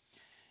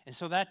 And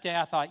so that day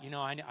I thought,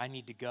 I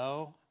need to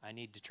go. I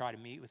need to try to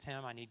meet with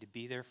him. I need to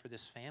be there for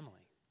this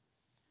family.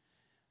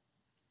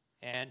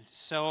 And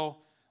so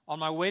on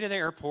my way to the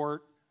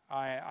airport,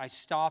 I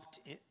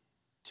stopped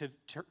to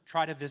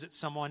try to visit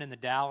someone in the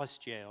Dallas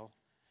jail,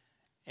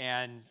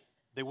 and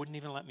they wouldn't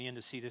even let me in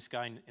to see this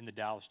guy in the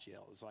Dallas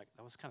jail. It was like,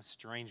 that was kind of a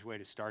strange way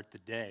to start the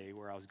day,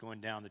 where I was going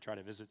down to try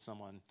to visit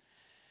someone.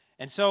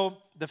 And so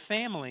the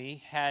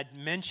family had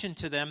mentioned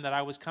to them that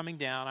I was coming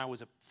down. I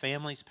was a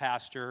family's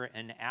pastor,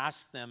 and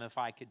asked them if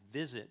I could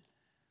visit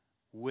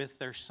with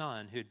their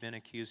son who had been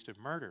accused of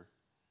murder.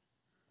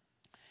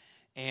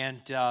 And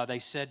they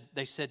said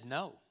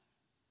no.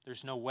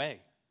 There's no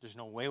way. There's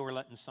no way we're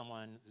letting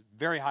someone,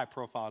 very high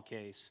profile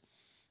case,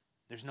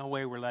 there's no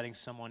way we're letting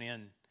someone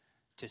in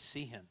to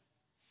see him.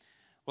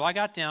 Well, I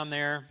got down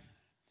there.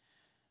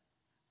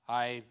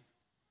 I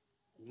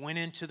went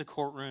into the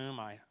courtroom.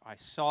 I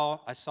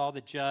saw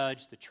the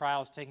judge. The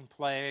trial's taking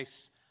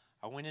place.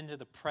 I went into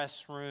the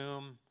press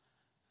room,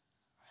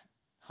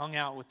 hung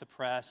out with the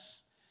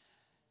press.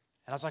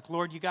 And I was like,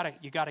 Lord, you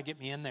gotta get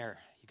me in there.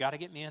 You gotta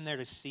get me in there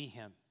to see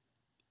him.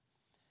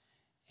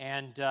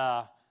 And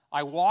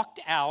I walked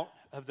out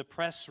of the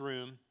press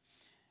room,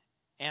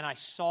 and I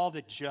saw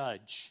the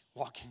judge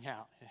walking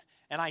out.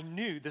 And I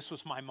knew this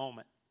was my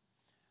moment.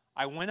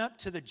 I went up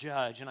to the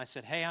judge, and I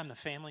said, hey, I'm the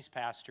family's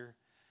pastor.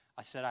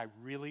 I said, I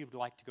really would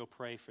like to go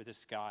pray for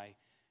this guy.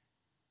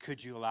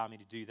 Could you allow me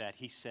to do that?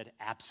 He said,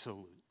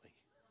 absolutely.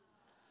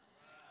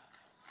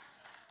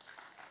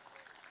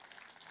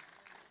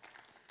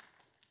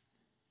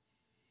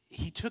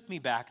 He took me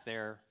back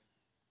there,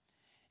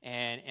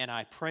 And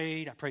I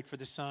prayed for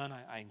the son.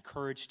 I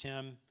encouraged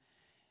him.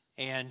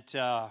 And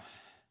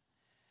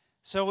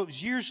so it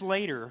was years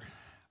later,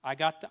 I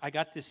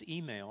got this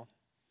email,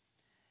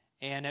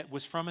 and it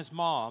was from his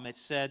mom. It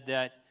said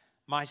that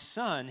my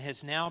son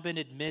has now been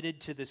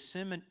admitted to the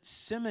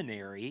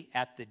seminary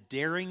at the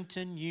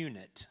Darrington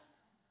unit.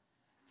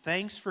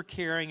 Thanks for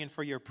caring and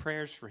for your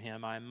prayers for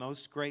him. I am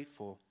most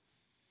grateful.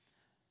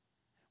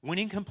 When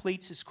he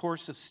completes his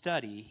course of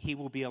study, he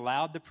will be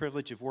allowed the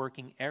privilege of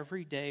working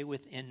every day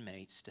with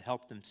inmates to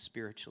help them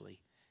spiritually,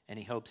 and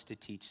he hopes to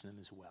teach them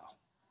as well.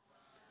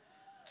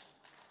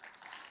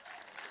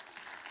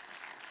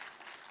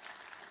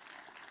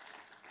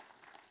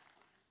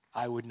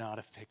 I would not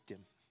have picked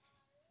him.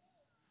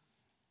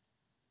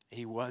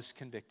 He was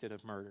convicted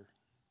of murder.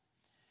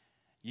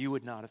 You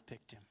would not have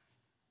picked him.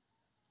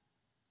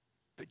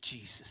 But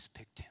Jesus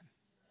picked him.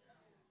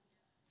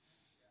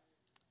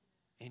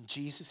 And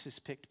Jesus has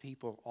picked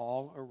people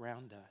all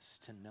around us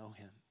to know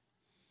him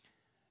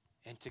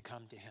and to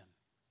come to him.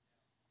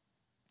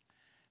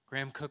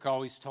 Graham Cook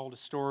always told a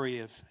story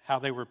of how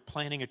they were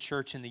planting a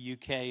church in the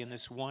UK in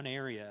this one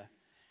area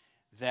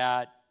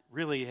that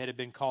really had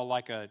been called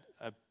like a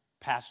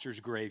pastor's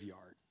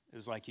graveyard. It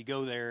was like you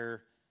go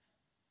there,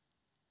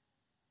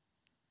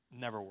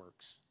 never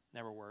works.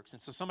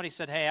 And so somebody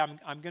said, hey,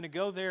 I'm going to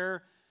go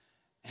there,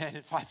 and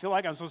if I feel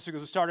like I'm supposed to go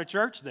start a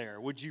church there,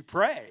 would you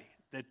pray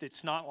that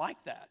it's not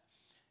like that?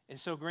 And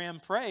so Graham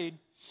prayed,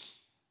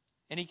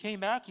 and he came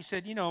back. He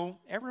said,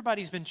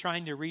 everybody's been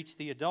trying to reach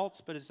the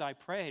adults, but as I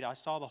prayed, I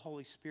saw the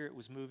Holy Spirit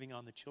was moving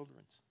on the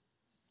children's.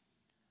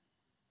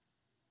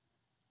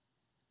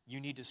 You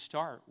need to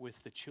start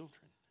with the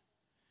children.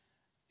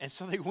 And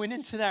so they went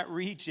into that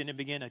region and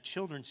began a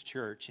children's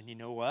church, and you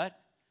know what?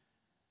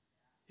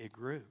 It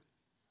grew.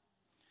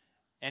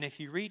 And if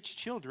you reach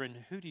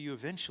children, who do you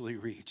eventually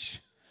reach?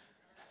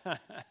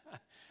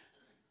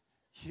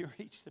 You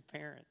reach the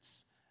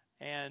parents.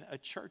 And a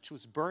church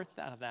was birthed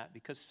out of that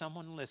because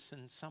someone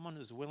listened, someone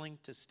was willing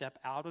to step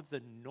out of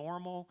the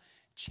normal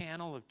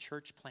channel of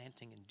church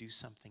planting and do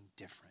something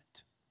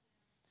different.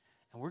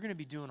 And we're going to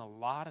be doing a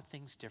lot of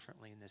things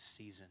differently in this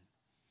season.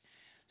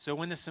 So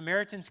when the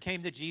Samaritans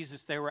came to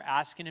Jesus, they were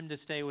asking him to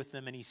stay with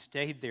them, and he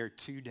stayed there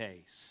 2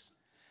 days.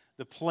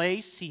 The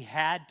place he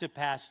had to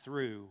pass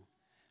through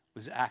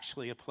was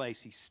actually a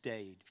place he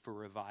stayed for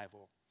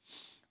revival.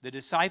 The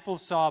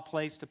disciples saw a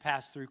place to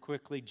pass through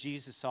quickly.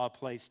 Jesus saw a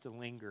place to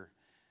linger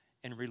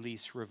and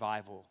release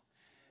revival.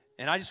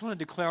 And I just want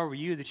to declare over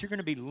you that you're going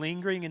to be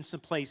lingering in some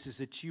places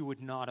that you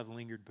would not have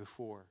lingered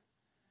before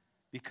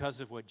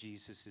because of what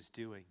Jesus is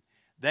doing.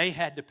 They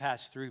had to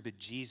pass through, but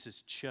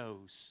Jesus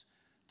chose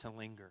to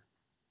linger.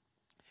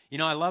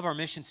 I love our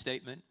mission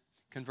statement.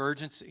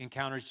 Convergence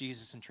encounters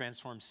Jesus and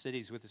transforms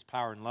cities with his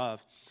power and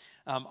love.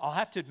 I'll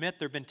have to admit,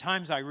 there have been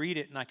times I read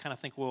it and I kind of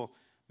think, well,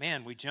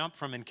 man, we jumped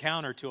from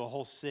encounter to a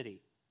whole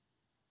city.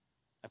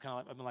 I've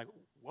been like,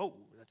 whoa,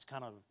 that's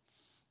kind of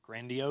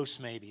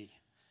grandiose maybe.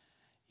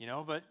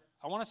 But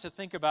I want us to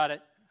think about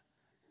it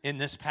in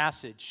this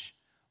passage.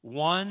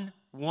 One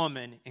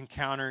woman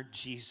encountered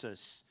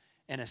Jesus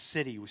and a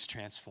city was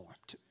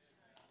transformed.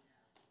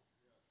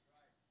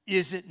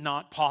 Is it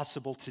not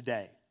possible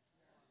today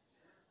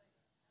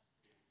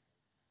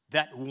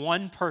that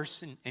one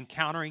person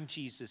encountering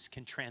Jesus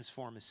can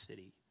transform a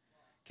city,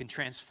 can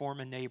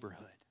transform a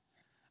neighborhood?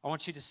 I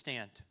want you to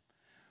stand.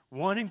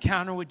 One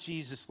encounter with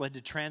Jesus led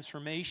to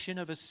transformation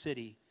of a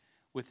city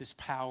with his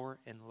power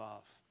and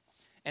love.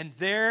 And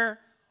there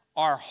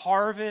are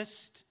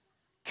harvest,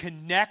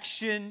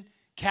 connection,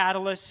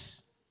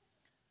 catalysts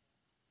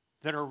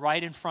that are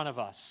right in front of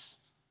us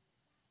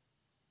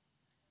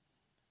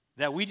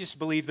that we just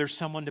believe there's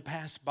someone to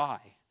pass by,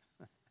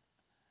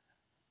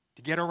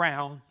 to get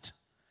around.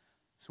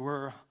 So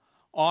we're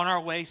on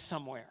our way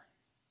somewhere.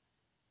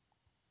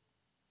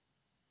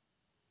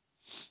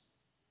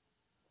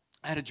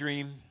 I had a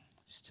dream.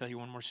 Just tell you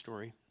one more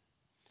story.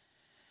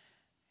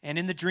 And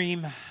in the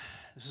dream,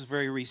 this is a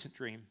very recent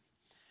dream,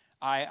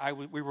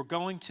 we were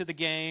going to the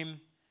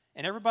game,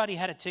 and everybody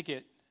had a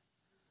ticket,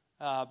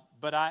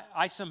 but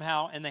I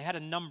somehow, and they had a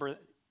number,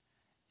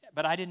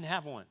 but I didn't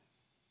have one.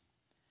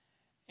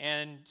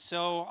 And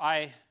so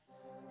I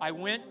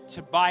went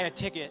to buy a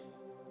ticket,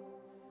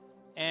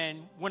 and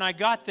when I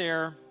got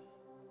there,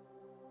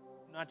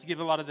 not to give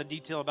a lot of the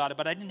detail about it,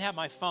 but I didn't have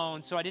my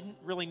phone, so I didn't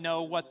really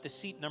know what the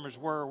seat numbers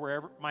were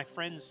wherever my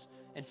friends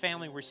and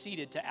family were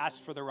seated to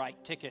ask for the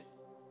right ticket.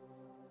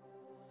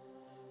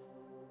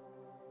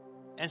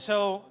 And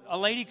so a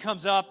lady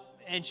comes up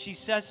and she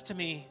says to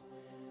me,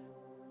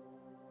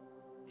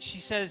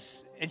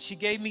 and she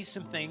gave me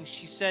some things.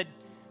 She said,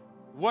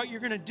 what you're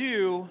going to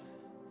do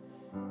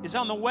is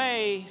on the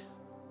way,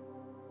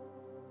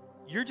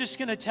 you're just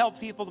going to tell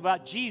people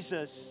about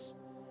Jesus,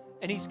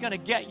 and he's going to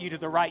get you to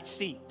the right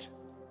seat.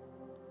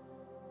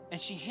 And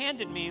she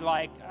handed me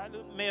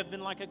it may have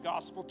been like a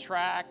gospel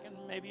track and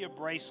maybe a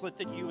bracelet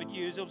that you would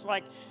use. It was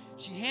like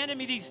she handed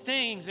me these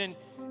things, and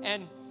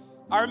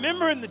I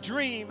remember in the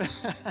dream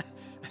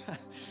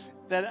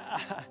that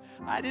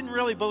I didn't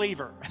really believe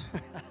her.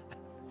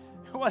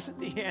 It wasn't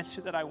the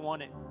answer that I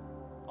wanted,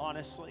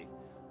 honestly.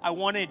 I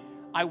wanted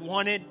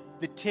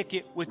the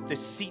ticket with the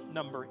seat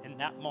number in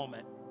that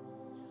moment.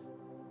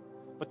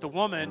 But the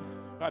woman,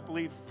 who I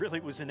believe really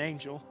was an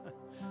angel,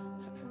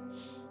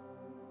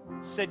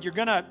 said, you're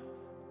gonna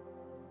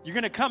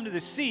come to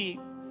the seat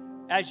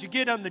as you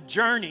get on the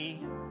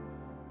journey.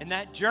 And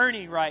that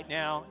journey right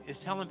now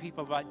is telling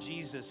people about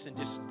Jesus and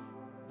just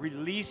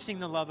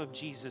releasing the love of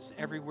Jesus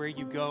everywhere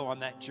you go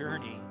on that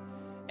journey.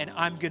 And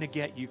I'm going to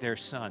get you there,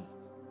 son,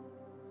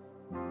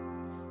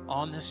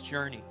 on this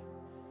journey.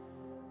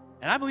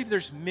 And I believe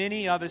there's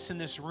many of us in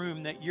this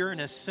room that you're in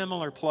a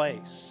similar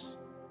place.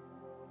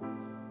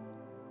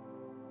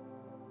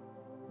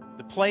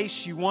 The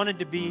place you wanted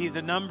to be,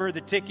 the number,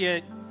 the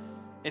ticket,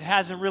 it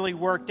hasn't really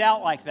worked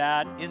out like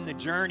that in the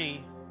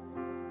journey.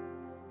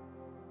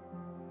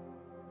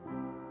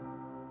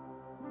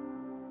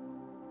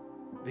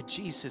 But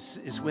Jesus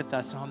is with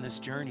us on this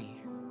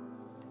journey.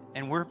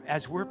 And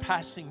as we're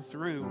passing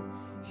through,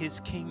 his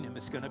kingdom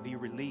is going to be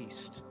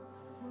released.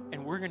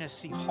 And we're going to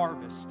see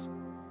harvest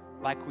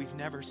like we've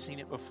never seen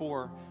it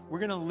before. We're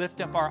going to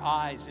lift up our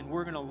eyes and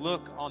we're going to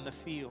look on the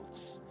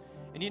fields.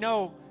 And you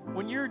know,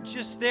 when you're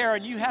just there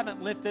and you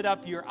haven't lifted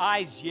up your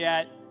eyes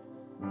yet,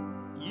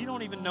 you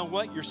don't even know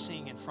what you're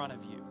seeing in front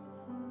of you.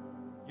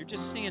 You're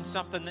just seeing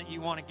something that you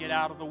want to get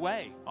out of the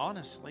way.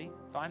 Honestly,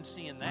 if I'm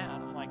seeing that,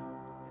 I'm like,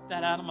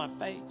 that out of my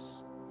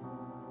face.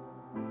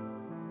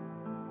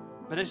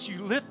 But as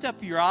you lift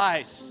up your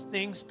eyes,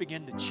 things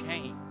begin to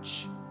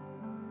change.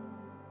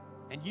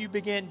 And you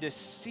begin to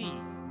see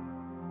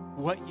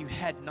what you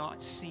had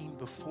not seen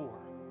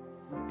before.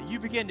 And you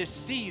begin to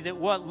see that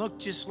what looked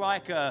just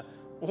like a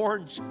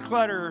orange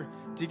clutter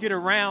to get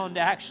around,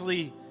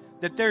 actually,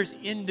 that there's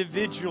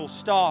individual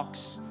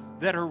stalks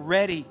that are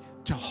ready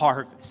to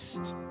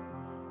harvest.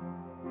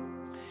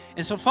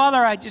 And so, Father,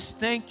 I just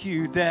thank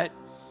you that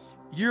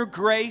your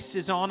grace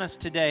is on us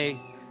today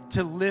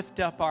to lift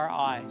up our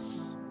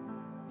eyes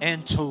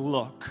and to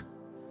look.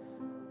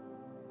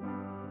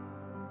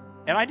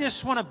 And I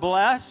just want to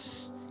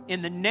bless,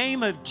 in the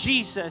name of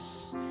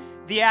Jesus,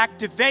 the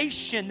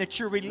activation that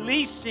you're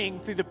releasing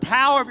through the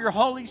power of your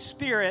Holy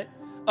Spirit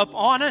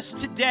upon us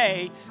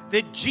today,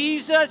 that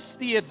Jesus,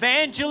 the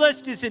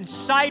evangelist, is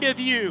inside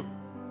of you.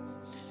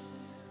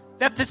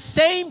 That the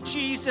same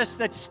Jesus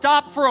that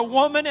stopped for a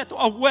woman at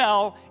a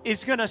well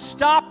is going to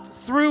stop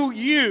through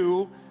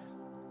you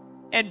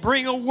and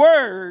bring a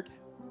word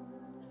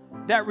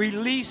that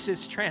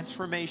releases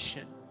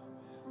transformation.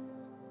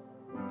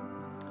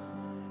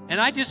 And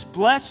I just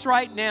bless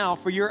right now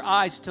for your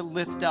eyes to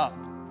lift up.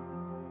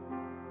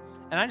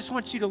 And I just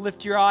want you to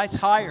lift your eyes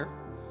higher.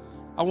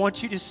 I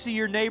want you to see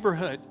your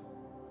neighborhood.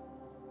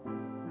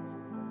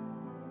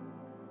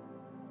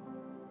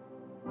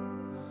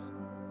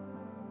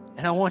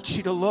 And I want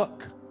you to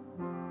look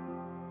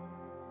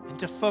and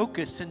to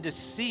focus and to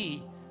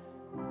see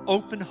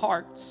open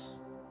hearts.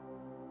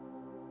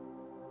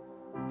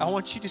 I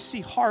want you to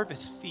see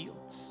harvest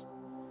fields.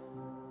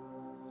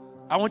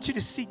 I want you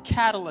to see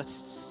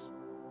catalysts.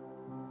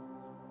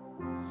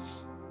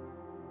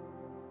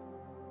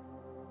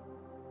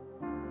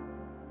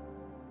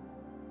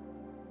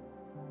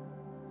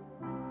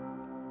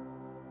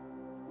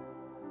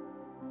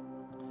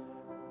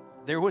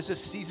 There was a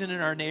season in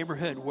our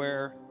neighborhood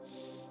where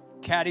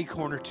catty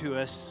corner to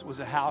us was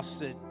a house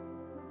that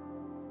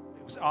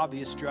it was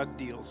obvious drug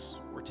deals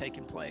were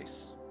taking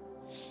place.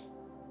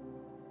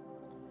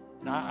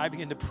 And I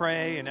began to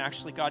pray, and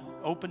actually God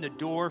opened a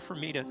door for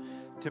me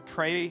to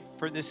pray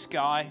for this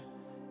guy,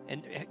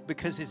 and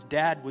because his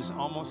dad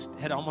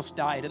had almost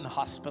died in the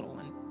hospital.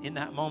 And in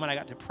that moment, I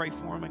got to pray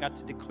for him. I got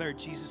to declare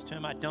Jesus to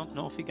him. I don't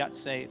know if he got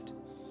saved,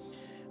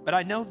 but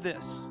I know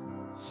this.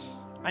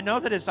 I know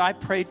that as I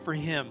prayed for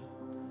him,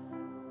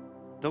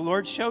 the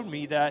Lord showed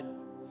me that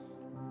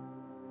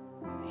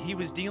he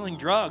was dealing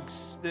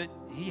drugs, that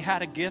he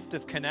had a gift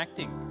of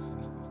connecting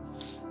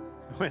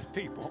with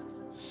people.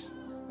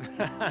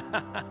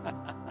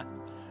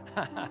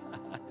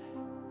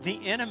 The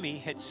enemy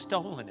had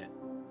stolen it.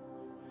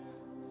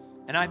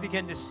 And I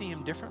began to see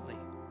him differently.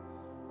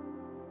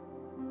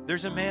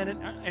 There's a man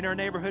in our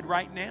neighborhood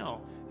right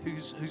now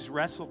who's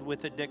wrestled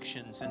with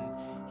addictions, and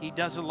he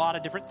does a lot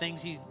of different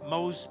things. He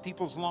mows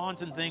people's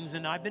lawns and things,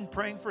 and I've been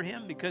praying for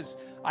him because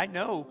I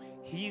know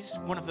he's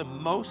one of the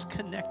most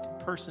connected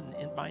person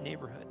in my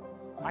neighborhood.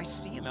 I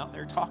see him out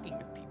there talking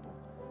with people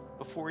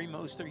before he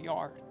mows their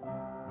yard.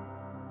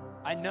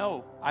 I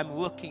know. I'm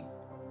looking.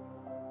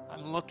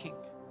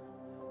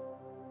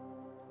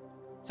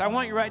 So I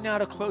want you right now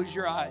to close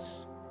your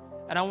eyes,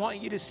 and I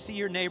want you to see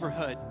your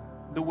neighborhood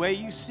the way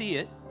you see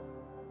it.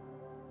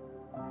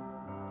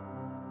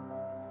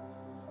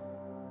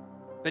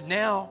 But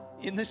now,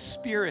 in the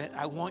Spirit,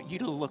 I want you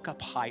to look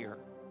up higher.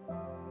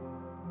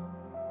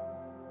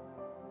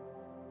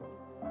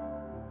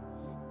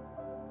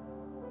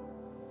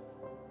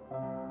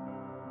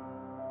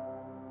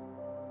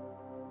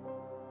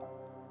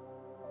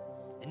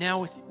 And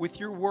now with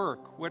your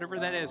work, whatever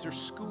that is, or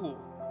school,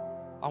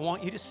 I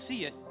want you to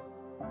see it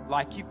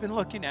like you've been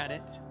looking at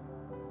it.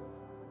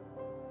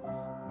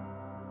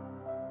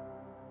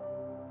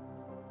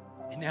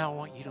 now I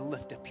want you to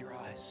lift up your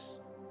eyes.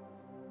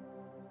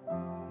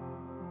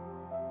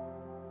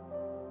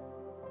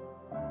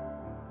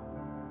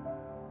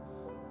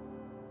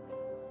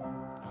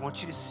 I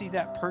want you to see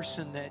that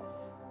person that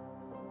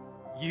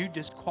you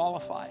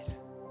disqualified,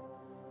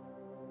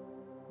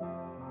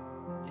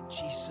 that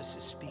Jesus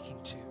is speaking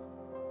to.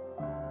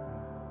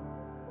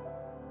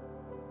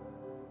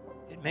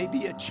 It may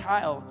be a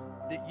child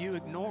that you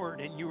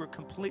ignored and you were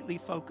completely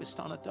focused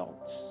on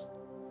adults,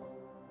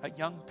 a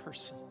young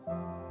person.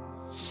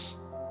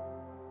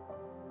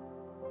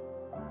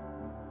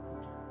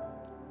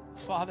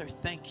 Father,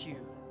 thank you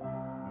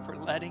for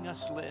letting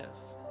us live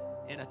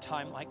in a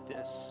time like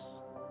this.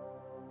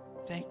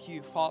 Thank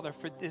you, Father,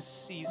 for this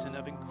season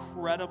of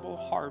incredible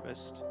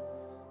harvest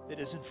that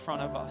is in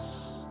front of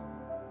us.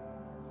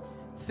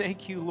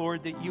 Thank you,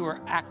 Lord, that you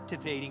are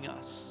activating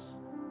us.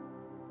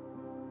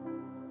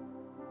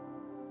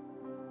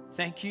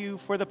 Thank you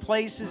for the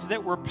places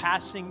that we're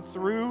passing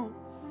through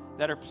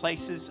that are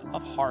places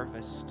of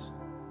harvest.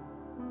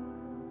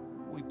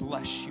 We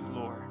bless you,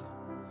 Lord.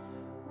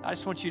 I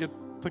just want you to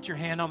put your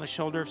hand on the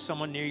shoulder of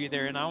someone near you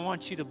there, and I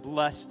want you to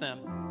bless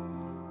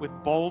them with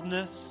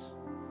boldness.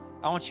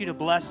 I want you to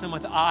bless them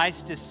with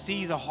eyes to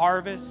see the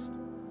harvest.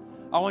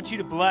 I want you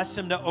to bless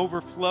them to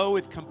overflow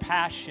with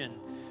compassion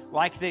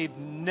like they've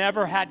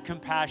never had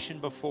compassion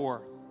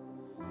before.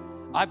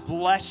 I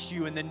bless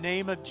you in the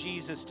name of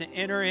Jesus to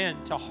enter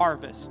into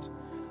harvest.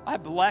 I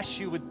bless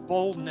you with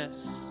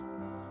boldness.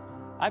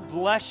 I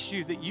bless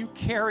you that you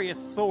carry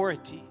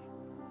authority.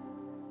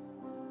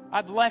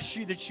 I bless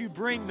you that you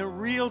bring the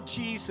real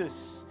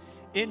Jesus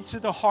into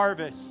the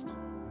harvest.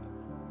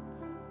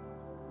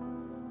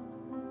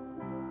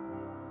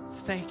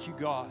 Thank you,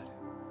 God.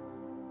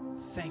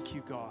 Thank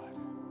you, God.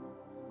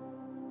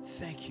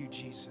 Thank you,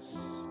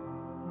 Jesus.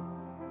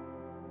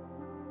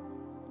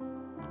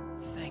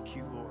 Thank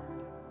you, Lord.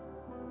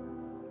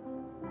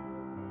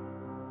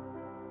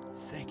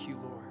 Thank you,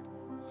 Lord.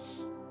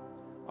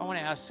 I want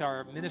to ask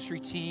our ministry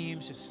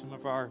teams, just some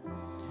of our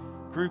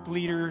group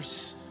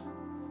leaders,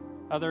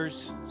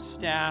 others,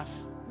 staff,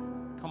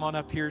 come on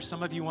up here.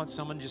 Some of you want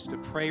someone just to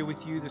pray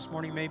with you this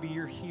morning. Maybe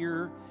you're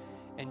here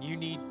and you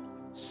need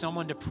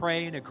someone to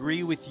pray and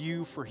agree with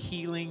you for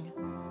healing.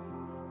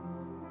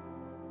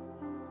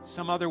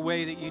 Some other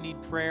way that you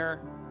need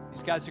prayer.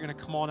 These guys are going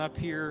to come on up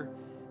here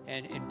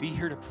and be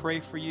here to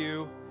pray for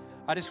you.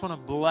 I just want to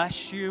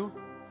bless you.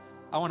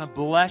 I want to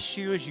bless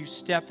you as you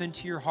step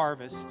into your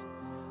harvest.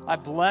 I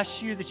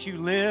bless you that you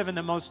live in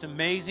the most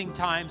amazing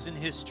times in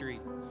history.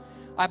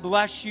 I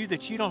bless you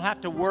that you don't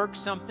have to work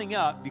something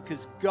up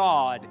because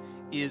God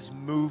is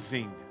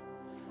moving.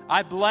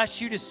 I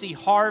bless you to see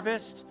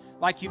harvest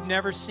like you've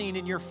never seen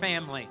in your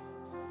family.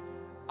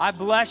 I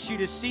bless you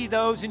to see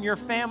those in your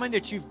family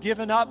that you've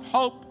given up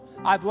hope.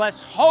 I bless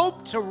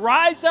hope to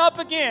rise up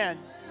again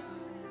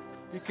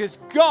because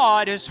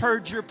God has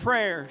heard your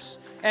prayers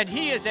and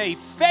He is a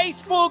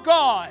faithful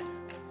God.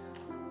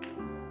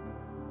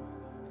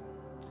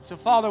 So,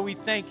 Father, we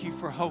thank you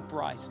for hope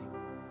rising.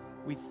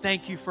 We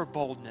thank you for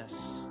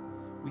boldness.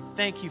 We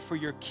thank you for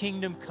your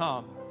kingdom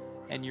come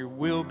and your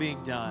will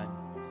being done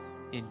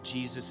in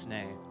Jesus'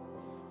 name.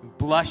 We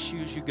bless you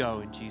as you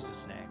go in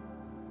Jesus' name.